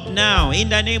bubble up now. In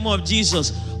the name of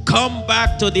Jesus, come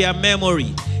back to their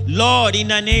memory. Lord, in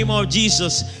the name of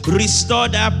Jesus, restore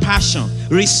that passion.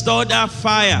 Restore that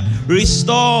fire.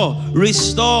 Restore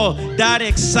that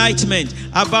excitement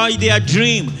about their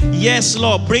dream. Yes,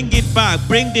 Lord, bring it back.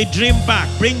 Bring the dream back.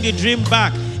 Bring the dream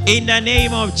back. In the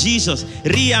name of Jesus,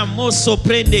 Ria Moso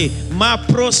Prende, Ma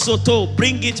Prosoto,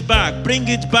 bring it back, bring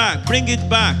it back, bring it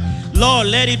back. Lord,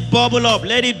 let it bubble up,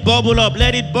 let it bubble up,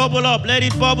 let it bubble up, let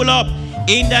it bubble up.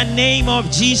 In the name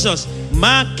of Jesus,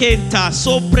 Ma Kenta,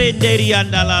 Soprenderi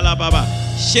and la la baba.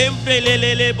 Shempre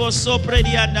lele bo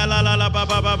sopredi and la la la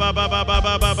baba baba baba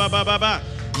baba baba baba.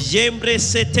 Jembre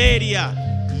seteria.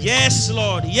 Yes,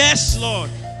 Lord, yes, Lord,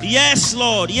 yes,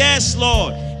 Lord, yes,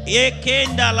 Lord.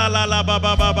 Ekenda la la la ba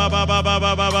ba ba ba ba ba ba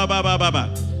ba ba ba ba ba ba.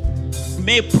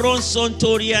 Me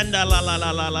pronsontorianda la la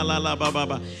la la la la la ba ba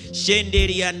ba.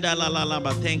 Shenderianda la la la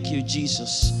ba. Thank you,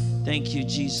 Jesus. Thank you,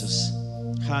 Jesus.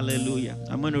 Hallelujah.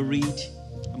 I'm going to read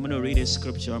a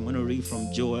scripture. I'm going to read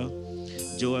from Joel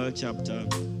chapter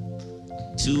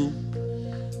 2.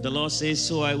 The Lord says,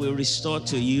 so I will restore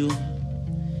to you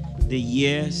the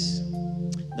years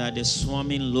that the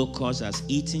swarming locust has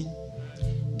eaten.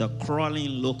 The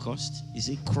crawling locust, is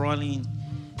it crawling?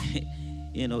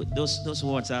 You know, those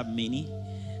words have meaning.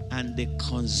 And the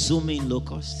consuming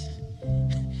locust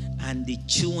and the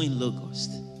chewing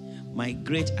locust. My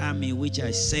great army which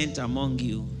I sent among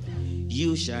you,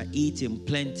 you shall eat in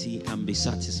plenty and be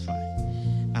satisfied.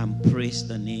 And praise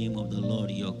the name of the Lord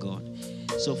your God.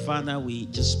 So, Father, we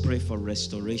just pray for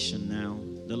restoration now.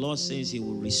 The Lord says he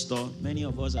will restore. Many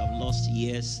of us have lost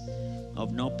years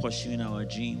of not pursuing our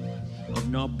dream, of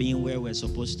not being where we're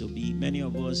supposed to be. Many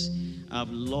of us have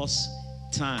lost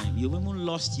time. You've even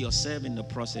lost yourself in the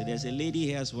process. There's a lady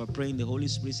here as we're praying, the Holy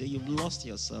Spirit says you've lost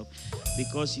yourself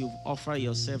because you've offered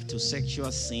yourself to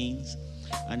sexual sins,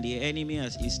 and the enemy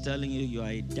is telling you you are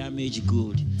a damaged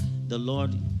good. The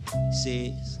Lord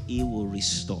says he will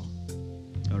restore.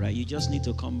 All right, you just need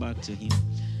to come back to him.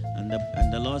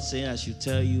 And the Lord says I should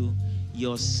tell you,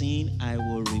 your sin I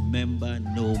will remember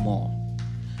no more.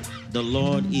 The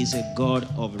Lord is a God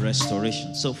of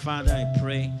restoration. So, Father, I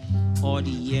pray all the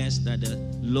years that the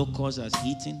locust has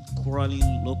eaten,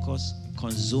 crawling locust,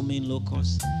 consuming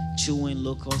locust, chewing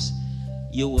locust,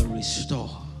 you will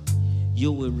restore.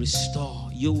 You will restore.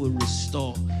 You will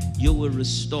restore. You will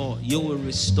restore. You will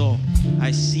restore.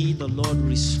 I see the Lord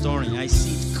restoring. I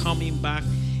see it coming back.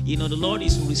 You know, the Lord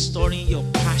is restoring your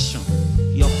passion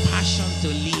to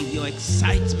live, your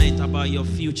excitement about your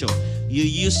future. You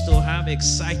used to have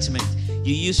excitement.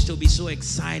 You used to be so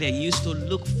excited. You used to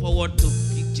look forward to,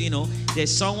 you know,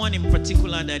 there's someone in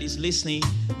particular that is listening.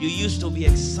 You used to be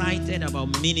excited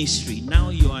about ministry. Now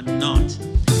you are not.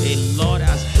 A lot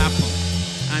has happened.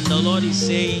 And the Lord is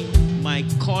saying, my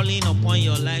calling upon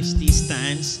your life still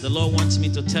stands. The Lord wants me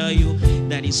to tell you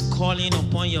that his calling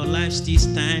upon your life still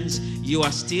stands. You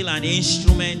are still an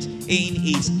instrument in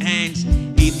his hands.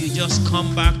 If you just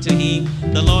come back to him,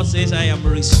 the Lord says, I am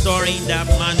restoring that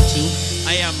mantle.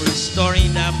 I am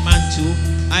restoring that mantle.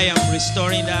 I am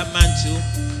restoring that mantle.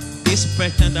 This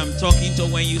person I'm talking to,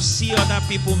 when you see other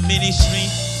people ministering,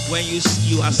 when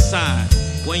you are sad,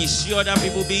 when you see other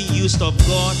people being used of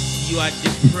God, you are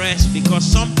depressed because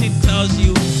something tells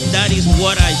you that is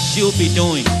what I should be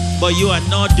doing, but you are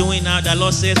not doing now. The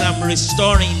Lord says, I'm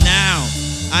restoring now.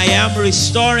 I am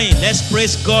restoring. Let's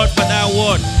praise God for that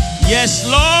word. Yes,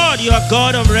 Lord, you are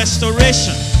God of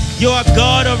restoration. You are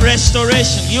God of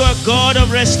restoration. You are God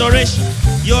of restoration.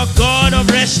 You are God of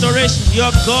restoration. You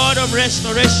are God of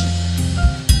restoration.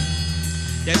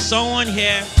 There's someone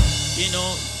here, You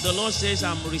know, the Lord says,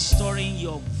 I'm restoring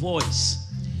your voice.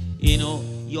 You know,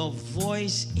 your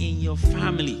voice in your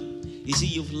family. You see,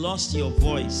 you've lost your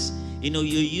voice. You know,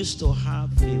 you used to have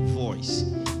a voice.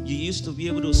 You used to be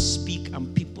able to speak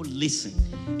and people listen.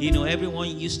 You know,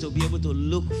 everyone used to be able to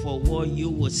look for what you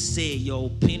would say. Your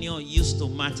opinion used to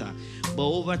matter. But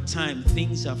over time,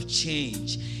 things have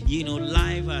changed. You know,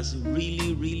 life has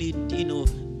really, you know,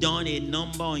 done a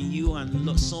number on you, and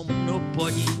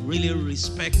nobody really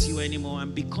respects you anymore.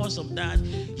 And because of that,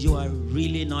 you are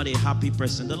really not a happy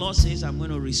person. The Lord says, I'm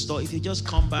going to restore. If you just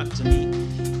come back to me,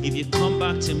 if you come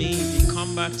back to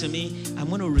me, I'm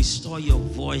going to restore your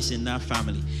voice in that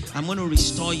family. I'm going to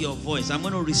restore your voice. I'm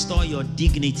going to restore your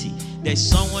dignity. There's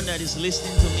someone that is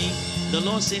listening to me. The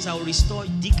Lord says, I will restore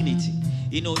dignity.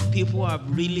 You know, people have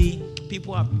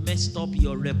messed up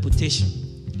your reputation.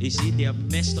 You see, they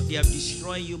have messed up. They have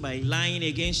destroyed you by lying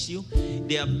against you.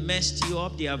 They have messed you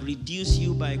up. They have reduced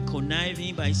you by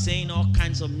conniving, by saying all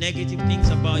kinds of negative things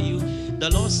about you. The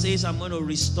Lord says, I'm going to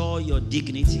restore your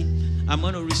dignity. I'm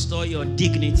going to restore your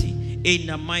dignity. In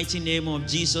the mighty name of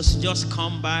Jesus, just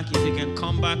come back. If you can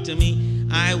come back to me,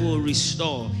 I will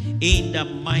restore. In the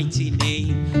mighty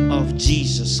name of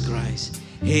Jesus Christ.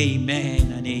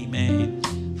 Amen and amen.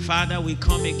 Father, we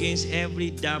come against every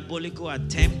diabolical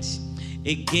attempt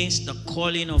against the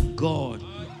calling of God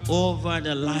over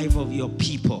the life of your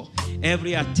people.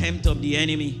 Every attempt of the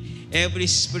enemy, every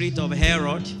spirit of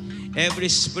Herod, every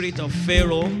spirit of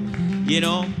Pharaoh. You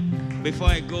know, before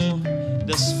I go,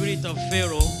 the spirit of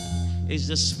Pharaoh is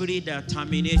the spirit that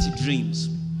terminates dreams.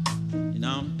 You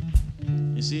know,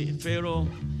 you see, Pharaoh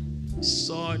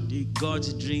saw the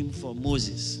God's dream for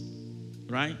Moses,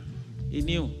 right? He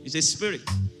knew. It's a spirit.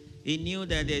 He knew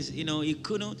that there's, you know, he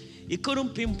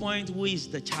couldn't pinpoint who is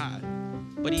the child,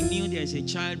 but he knew there's a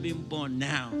child being born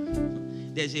now.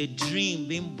 There's a dream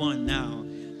being born now.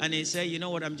 And he said, you know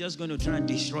what, I'm just going to try and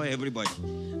destroy everybody.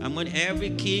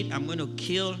 Every kid, I'm going to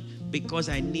kill because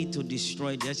I need to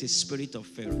destroy. There's a spirit of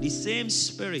Pharaoh. The same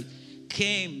spirit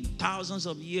came thousands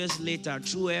of years later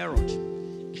through Herod.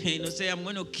 You know, say, I'm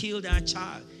going to kill that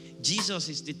child. Jesus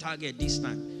is the target this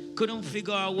time. Couldn't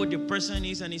figure out what the person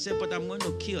is, and he said, but I'm going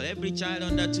to kill every child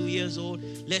under 2 years old.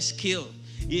 Let's kill,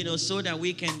 you know, so that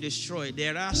we can destroy.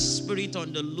 There are spirits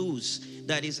on the loose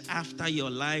that is after your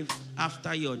life,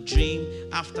 after your dream,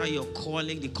 after your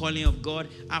calling, the calling of God,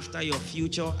 after your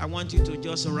future. I want you to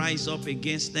just rise up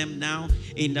against them now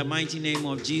in the mighty name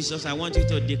of Jesus. I want you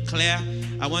to declare,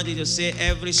 I want you to say,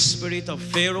 every spirit of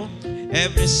Pharaoh,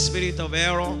 every spirit of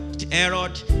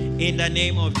Herod, in the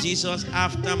name of Jesus,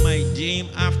 after my dream,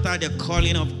 after the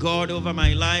calling of God over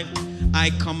my life,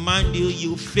 I command you,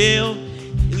 you fail.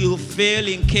 You fail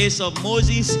in case of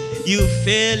Moses. You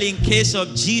fail in case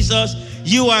of Jesus.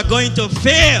 You are going to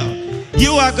fail.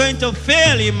 You are going to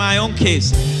fail in my own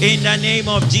case. In the name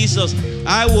of Jesus,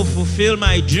 I will fulfill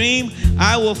my dream.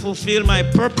 I will fulfill my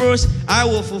purpose. I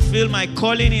will fulfill my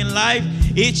calling in life.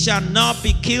 It shall not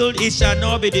be killed. It shall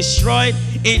not be destroyed.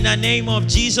 In the name of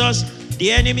Jesus,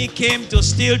 the enemy came to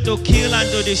steal, to kill, and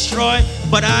to destroy.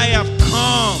 But I have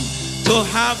come to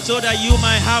have so that you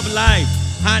might have life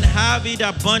and have it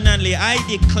abundantly. I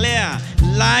declare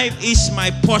life is my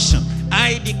portion.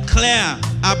 I declare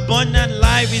abundant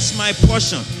life is my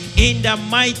portion. In the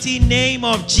mighty name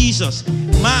of Jesus.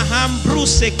 Mahambru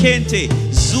sekente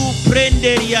zu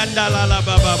prenderianda la la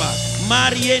baba.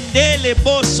 Mariendele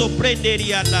boso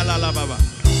prenderianda la la baba.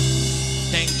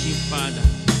 Thank you, Father.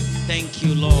 Thank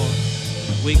you, Lord.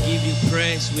 We give you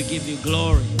praise. We give you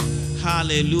glory.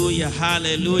 Hallelujah.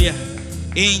 Hallelujah.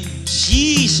 In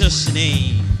Jesus'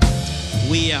 name,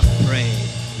 we have prayed.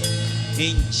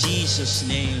 In Jesus'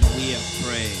 name, we have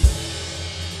prayed.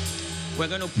 We're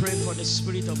going to pray for the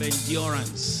spirit of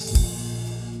endurance.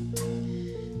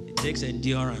 It takes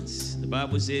endurance. The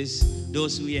Bible says,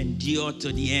 those who endure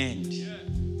to the end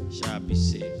shall be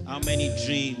saved. How many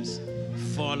dreams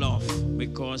fall off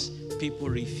because people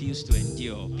refuse to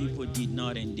endure? People did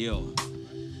not endure.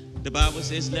 The Bible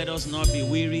says, let us not be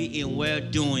weary in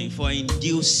well-doing, for in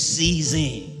due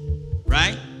season,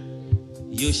 right,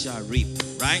 you shall reap,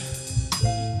 right,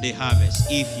 the harvest,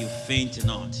 if you faint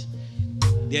not.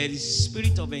 There is a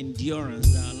spirit of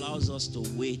endurance that allows us to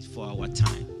wait for our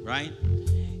time, right?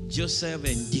 Joseph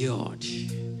endured.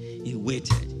 He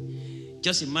waited.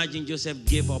 Just imagine Joseph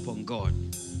gave up on God.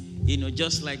 You know,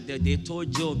 just like they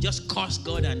told Job, just curse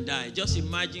God and die. Just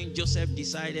imagine Joseph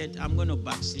decided, I'm going to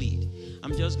backslide.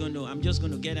 I'm just going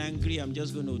to get angry. I'm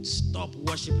just going to stop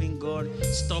worshiping God,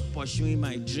 stop pursuing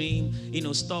my dream, you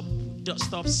know, stop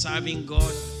serving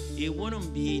God. he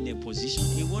wouldn't be in a position,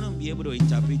 he wouldn't be able to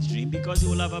interpret dream because he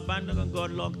will have abandoned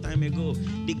God long time ago.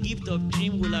 The gift of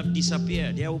dream will have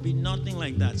disappeared. There will be nothing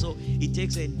like that. So it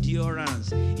takes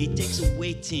endurance, it takes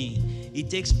waiting, it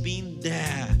takes being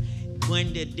there.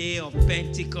 When the day of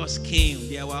Pentecost came,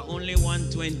 there were only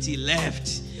 120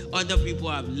 left. Other people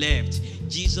have left.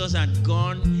 Jesus had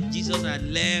gone. Jesus had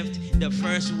left. The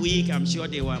first week, I'm sure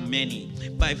there were many.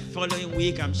 By following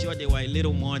week, I'm sure there were a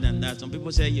little more than that. Some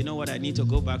people say, you know what, I need to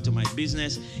go back to my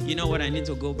business. You know what, I need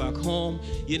to go back home.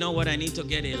 You know what, I need to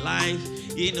get a life.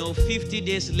 50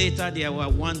 days later, there were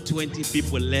 120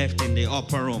 people left in the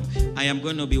upper room. I am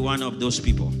going to be one of those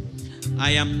people.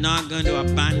 I am not going to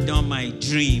abandon my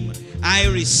dream. I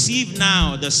receive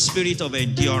now the spirit of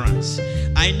endurance.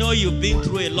 I know you've been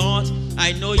through a lot.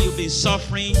 I know you've been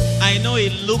suffering. I know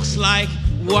it looks like,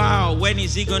 wow, when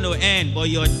is it going to end? But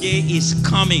your day is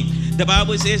coming. The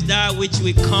Bible says that which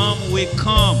will come, will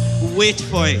come. Wait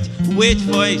for it. Wait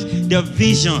for it. The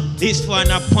vision is for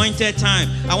an appointed time.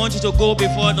 I want you to go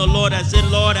before the Lord and say,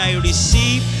 Lord, I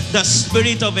receive the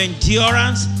spirit of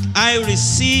endurance. I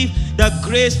receive the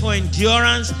grace for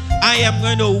endurance. I am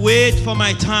going to wait for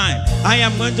my time. I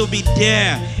am going to be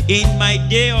there. In my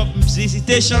day of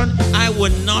visitation, I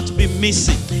will not be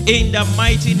missing. In the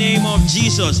mighty name of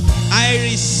Jesus, I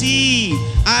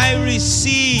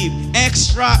receive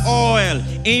extra oil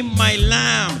in my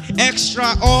lamp.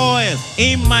 Extra oil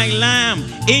in my lamp.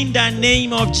 In the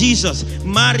name of Jesus.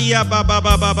 Maria Baba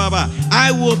Baba Baba.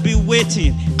 I will be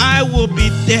waiting. I will be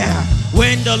there.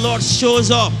 When the Lord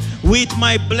shows up with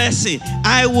my blessing,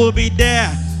 I will be there.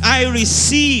 I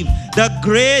receive the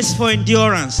grace for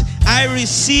endurance. I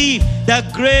receive the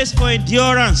grace for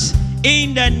endurance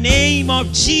in the name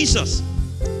of Jesus.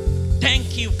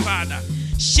 Thank you, Father.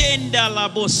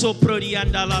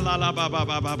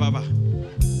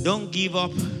 Don't give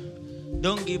up.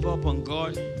 Don't give up on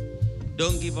God.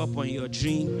 Don't give up on your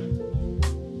dream.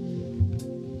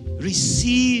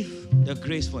 Receive the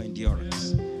grace for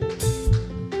endurance.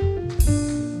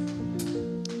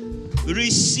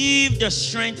 Receive the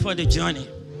strength for the journey.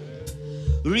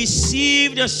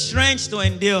 Receive the strength to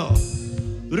endure.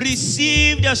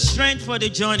 Receive the strength for the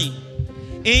journey.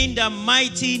 In the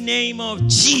mighty name of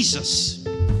Jesus.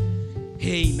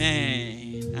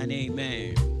 Amen and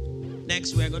amen.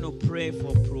 Next, we're going to pray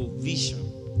for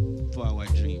provision for our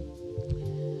dream.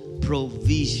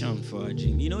 Provision for our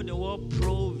dream. You know, the word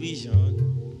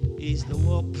provision is the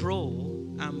word pro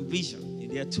and vision.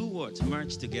 There are two words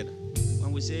merged together.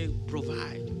 When we say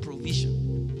provide,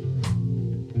 provision.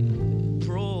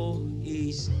 Pro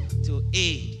is to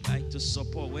aid, like to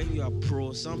support. When you are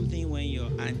pro something, when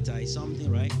you're anti something,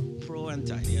 right? Pro,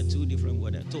 anti, they are two different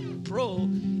words. So pro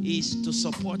is to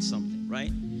support something,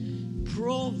 right?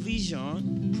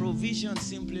 Provision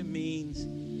simply means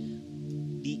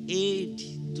the aid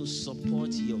to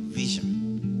support your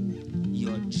vision,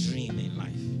 your dream in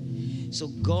life. So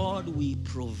God will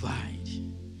provide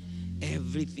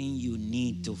everything you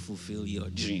need to fulfill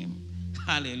your dream.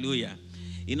 Hallelujah.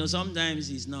 You know, sometimes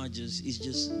it's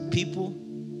just people.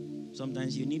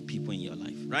 Sometimes you need people in your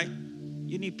life, right?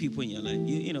 You need people in your life.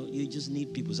 You just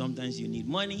need people. Sometimes you need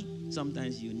money.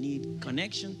 Sometimes you need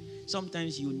connection.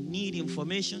 Sometimes you need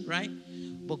information, right?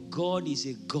 But God is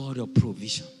a God of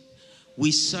provision.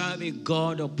 We serve a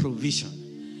God of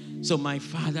provision. So my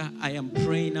Father, I am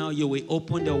praying now you will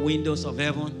open the windows of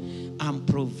heaven and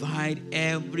provide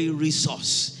every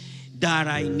resource that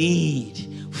I need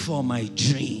for my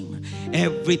dream.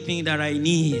 Everything that I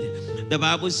need. The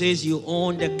Bible says you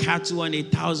own the cattle on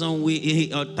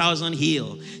 1,000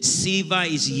 hills. Silver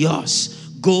is yours.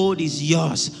 Gold is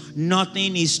yours.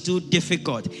 Nothing is too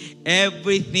difficult.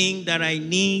 Everything that I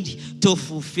need to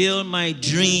fulfill my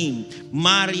dream.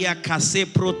 Maria Kase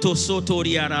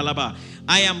Protosotoria Ralaba.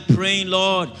 I am praying,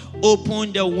 Lord,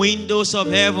 open the windows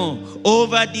of heaven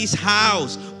over this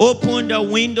house. Open the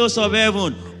windows of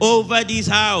heaven over this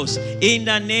house. In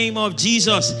the name of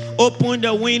Jesus, open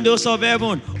the windows of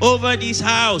heaven over this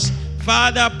house.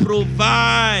 Father,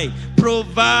 provide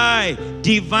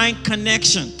divine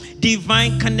connection,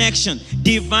 divine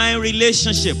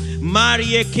relationship.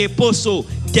 Maria Keposo,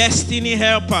 destiny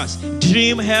helpers,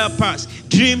 dream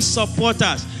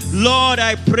supporters. Lord,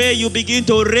 I pray you begin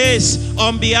to raise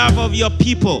on behalf of your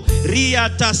people.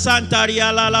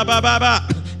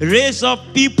 Raise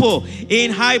up people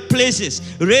in high places.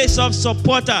 Raise up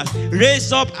supporters.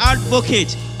 Raise up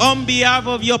advocates on behalf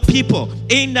of your people.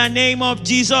 In the name of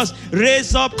Jesus,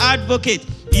 raise up advocates.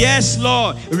 Yes,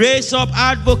 Lord. Raise up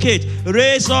advocates.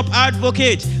 Raise up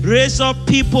advocates. Raise up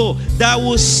people that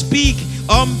will speak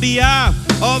on behalf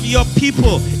of your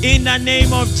people in the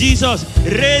name of Jesus.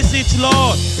 Raise it,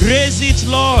 Lord. Raise it,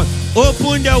 Lord.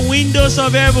 Open the windows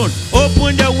of heaven.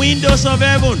 Open the windows of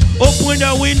heaven. Open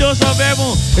the windows of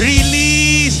heaven.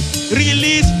 Release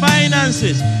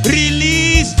finances.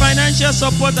 Release financial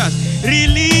supporters.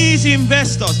 Release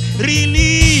investors.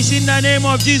 Release in the name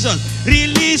of Jesus.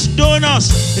 Release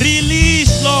donors.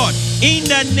 Release, Lord, in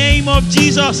the name of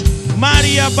Jesus.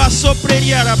 Maria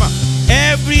Basopredia Raba.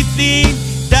 Everything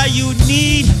that you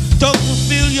need to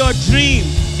fulfill your dream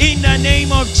in the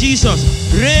name of Jesus.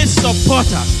 Raise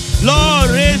supporters. Lord,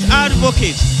 raise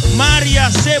advocates. Maria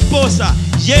Seposa,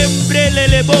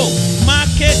 Jembrelelebo,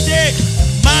 Makete,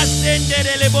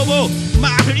 Masenderelebobo,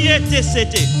 Mariete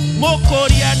Sete,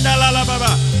 Mokorianda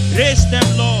Lalababa. Raise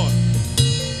them, Lord,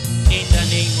 in the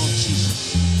name of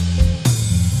Jesus.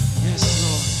 Yes,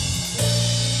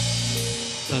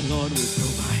 Lord. The Lord will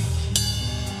provide.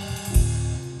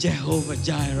 Jehovah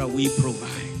Jireh will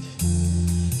provide.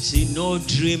 See, no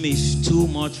dream is too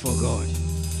much for God.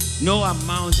 No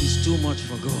amount is too much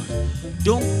for God.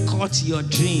 Don't cut your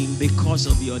dream because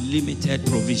of your limited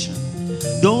provision.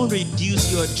 Don't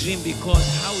reduce your dream because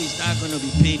how is that going to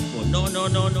be paid for? No.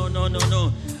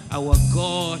 Our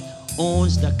God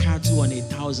owns the cattle on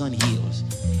 1,000 hills.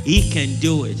 He can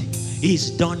do it.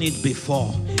 He's done it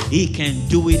before. He can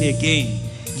do it again.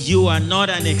 You are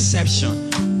not an exception.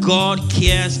 God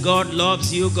cares. God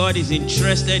loves you. God is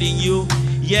interested in you.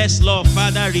 Yes, Lord.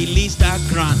 Father, release that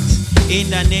grant. In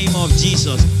the name of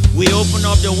Jesus, we open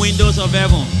up the windows of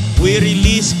heaven. We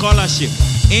release scholarship.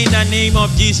 In the name of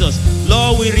Jesus,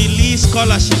 Lord, we release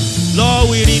scholarship. Lord,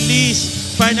 we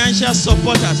release financial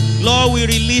supporters. Lord, we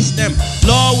release them.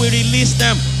 Lord, we release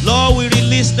them. Lord, we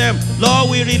release them. Lord,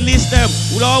 we release them.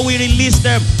 Lord, we release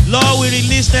them. Lord, we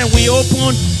release them. We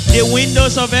open the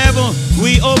windows of heaven.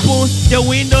 We open the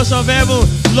windows of heaven.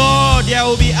 Lord, there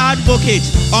will be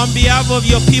advocates on behalf of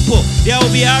your people. There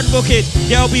will be advocates.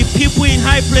 There will be people in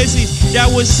high places that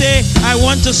will say, I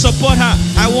want to support her.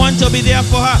 I want to be there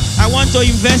for her. I want to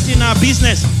invest in her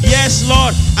business. Yes,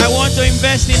 Lord, I want to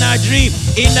invest in her dream.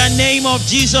 In the name of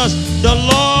Jesus, the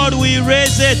Lord will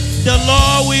raise it. The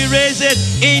Lord will raise it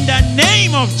in the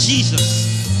name of Jesus.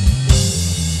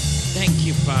 Thank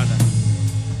you, Father.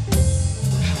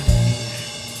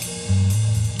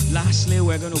 Lastly,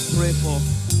 we're going to pray for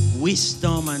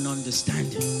wisdom and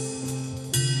understanding.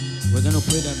 We're going to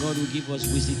pray that God will give us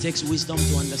wisdom. It takes wisdom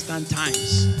to understand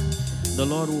times. The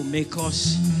Lord will make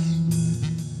us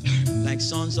like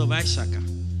sons of Issachar,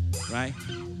 right?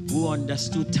 Who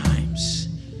understood times.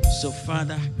 So,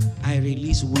 Father, I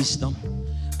release wisdom.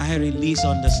 I release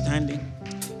understanding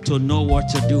to know what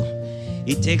to do.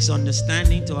 It takes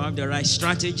understanding to have the right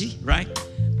strategy, right?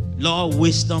 Lord,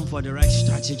 wisdom for the right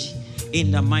strategy. In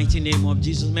the mighty name of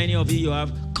Jesus. Many of you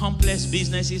have complex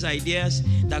businesses, ideas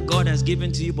that God has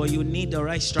given to you, but you need the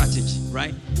right strategy,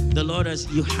 right? The Lord has,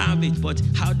 you have it, but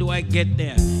how do I get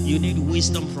there? You need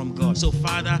wisdom from God. So,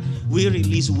 Father, we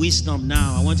release wisdom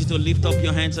now. I want you to lift up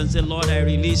your hands and say, Lord,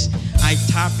 I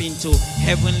tap into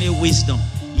heavenly wisdom.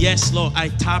 Yes, Lord, I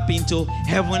tap into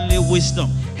heavenly wisdom.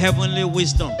 Heavenly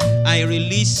wisdom. I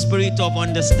release spirit of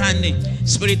understanding.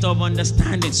 Spirit of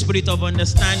understanding. Spirit of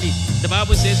understanding. The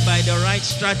Bible says by the right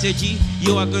strategy,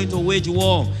 you are going to wage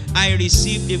war. I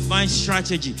receive divine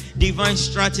strategy. Divine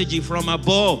strategy from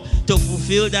above to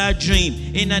fulfill that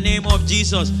dream. In the name of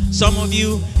Jesus. Some of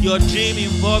you, your dream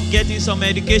involves getting some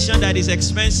education that is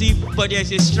expensive, but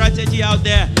there's a strategy out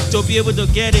there to be able to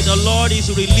get it. The Lord is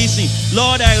releasing.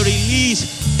 Lord, I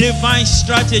release divine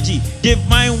strategy,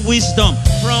 divine wisdom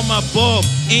from above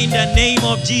in the name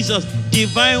of Jesus.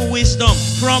 Divine wisdom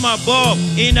from above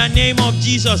in the name of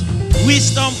Jesus.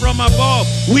 Wisdom from above.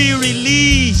 We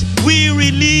release, we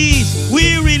release,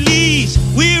 we release,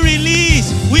 we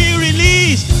release, we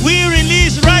release, we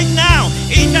release right now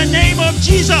in the name of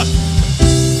Jesus.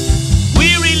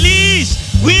 We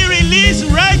release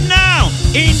right now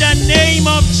in the name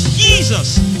of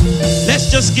Jesus.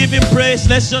 Let's just give him praise.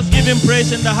 Let's just give him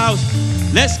praise in the house.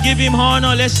 Let's give him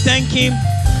honor. Let's thank him.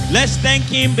 Let's thank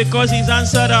him because he's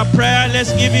answered our prayer.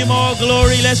 Let's give him all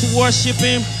glory. Let's worship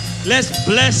him. Let's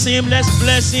bless him. Let's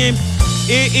bless him.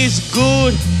 He is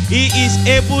good. He is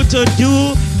able to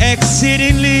do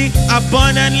exceedingly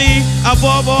abundantly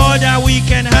above all that we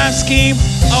can ask him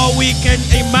or we can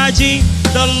imagine.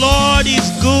 The Lord is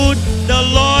good. The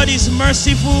Lord is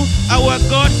merciful. Our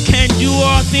God can do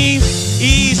all things.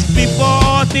 He is before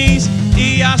all things.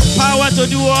 He has power to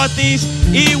do all things.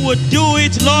 He would do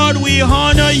it. Lord, we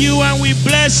honor you and we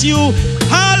bless you.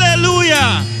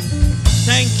 Hallelujah.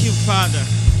 Thank you, Father.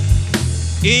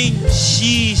 In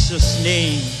Jesus'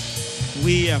 name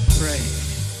we have prayed.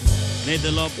 May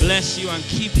the Lord bless you and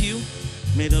keep you.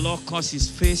 May the Lord cause his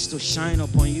face to shine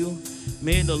upon you.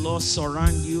 May the Lord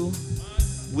surround you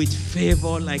with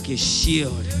favor like a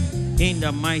shield. In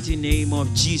the mighty name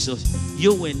of Jesus,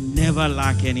 you will never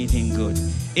lack anything good.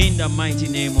 In the mighty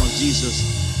name of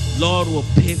Jesus, Lord will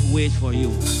pave way for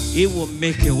you. He will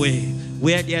make a way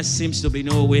where there seems to be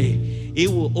no way. He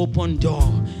will open door.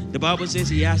 The Bible says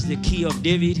he has the key of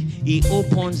David. He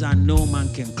opens and no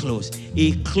man can close.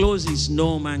 He closes,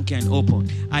 no man can open.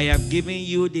 I have given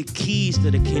you the keys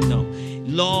to the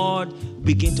kingdom. Lord,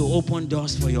 begin to open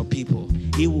doors for your people.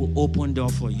 He will open door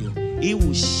for you. He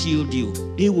will shield you.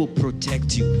 He will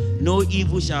protect you. No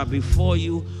evil shall befall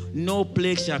you. No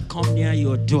plague shall come near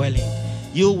your dwelling.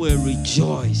 You will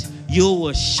rejoice. You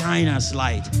will shine as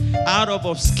light. Out of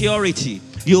obscurity,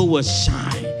 you will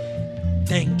shine.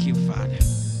 Thank you, Father.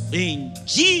 In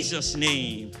Jesus'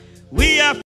 name, we are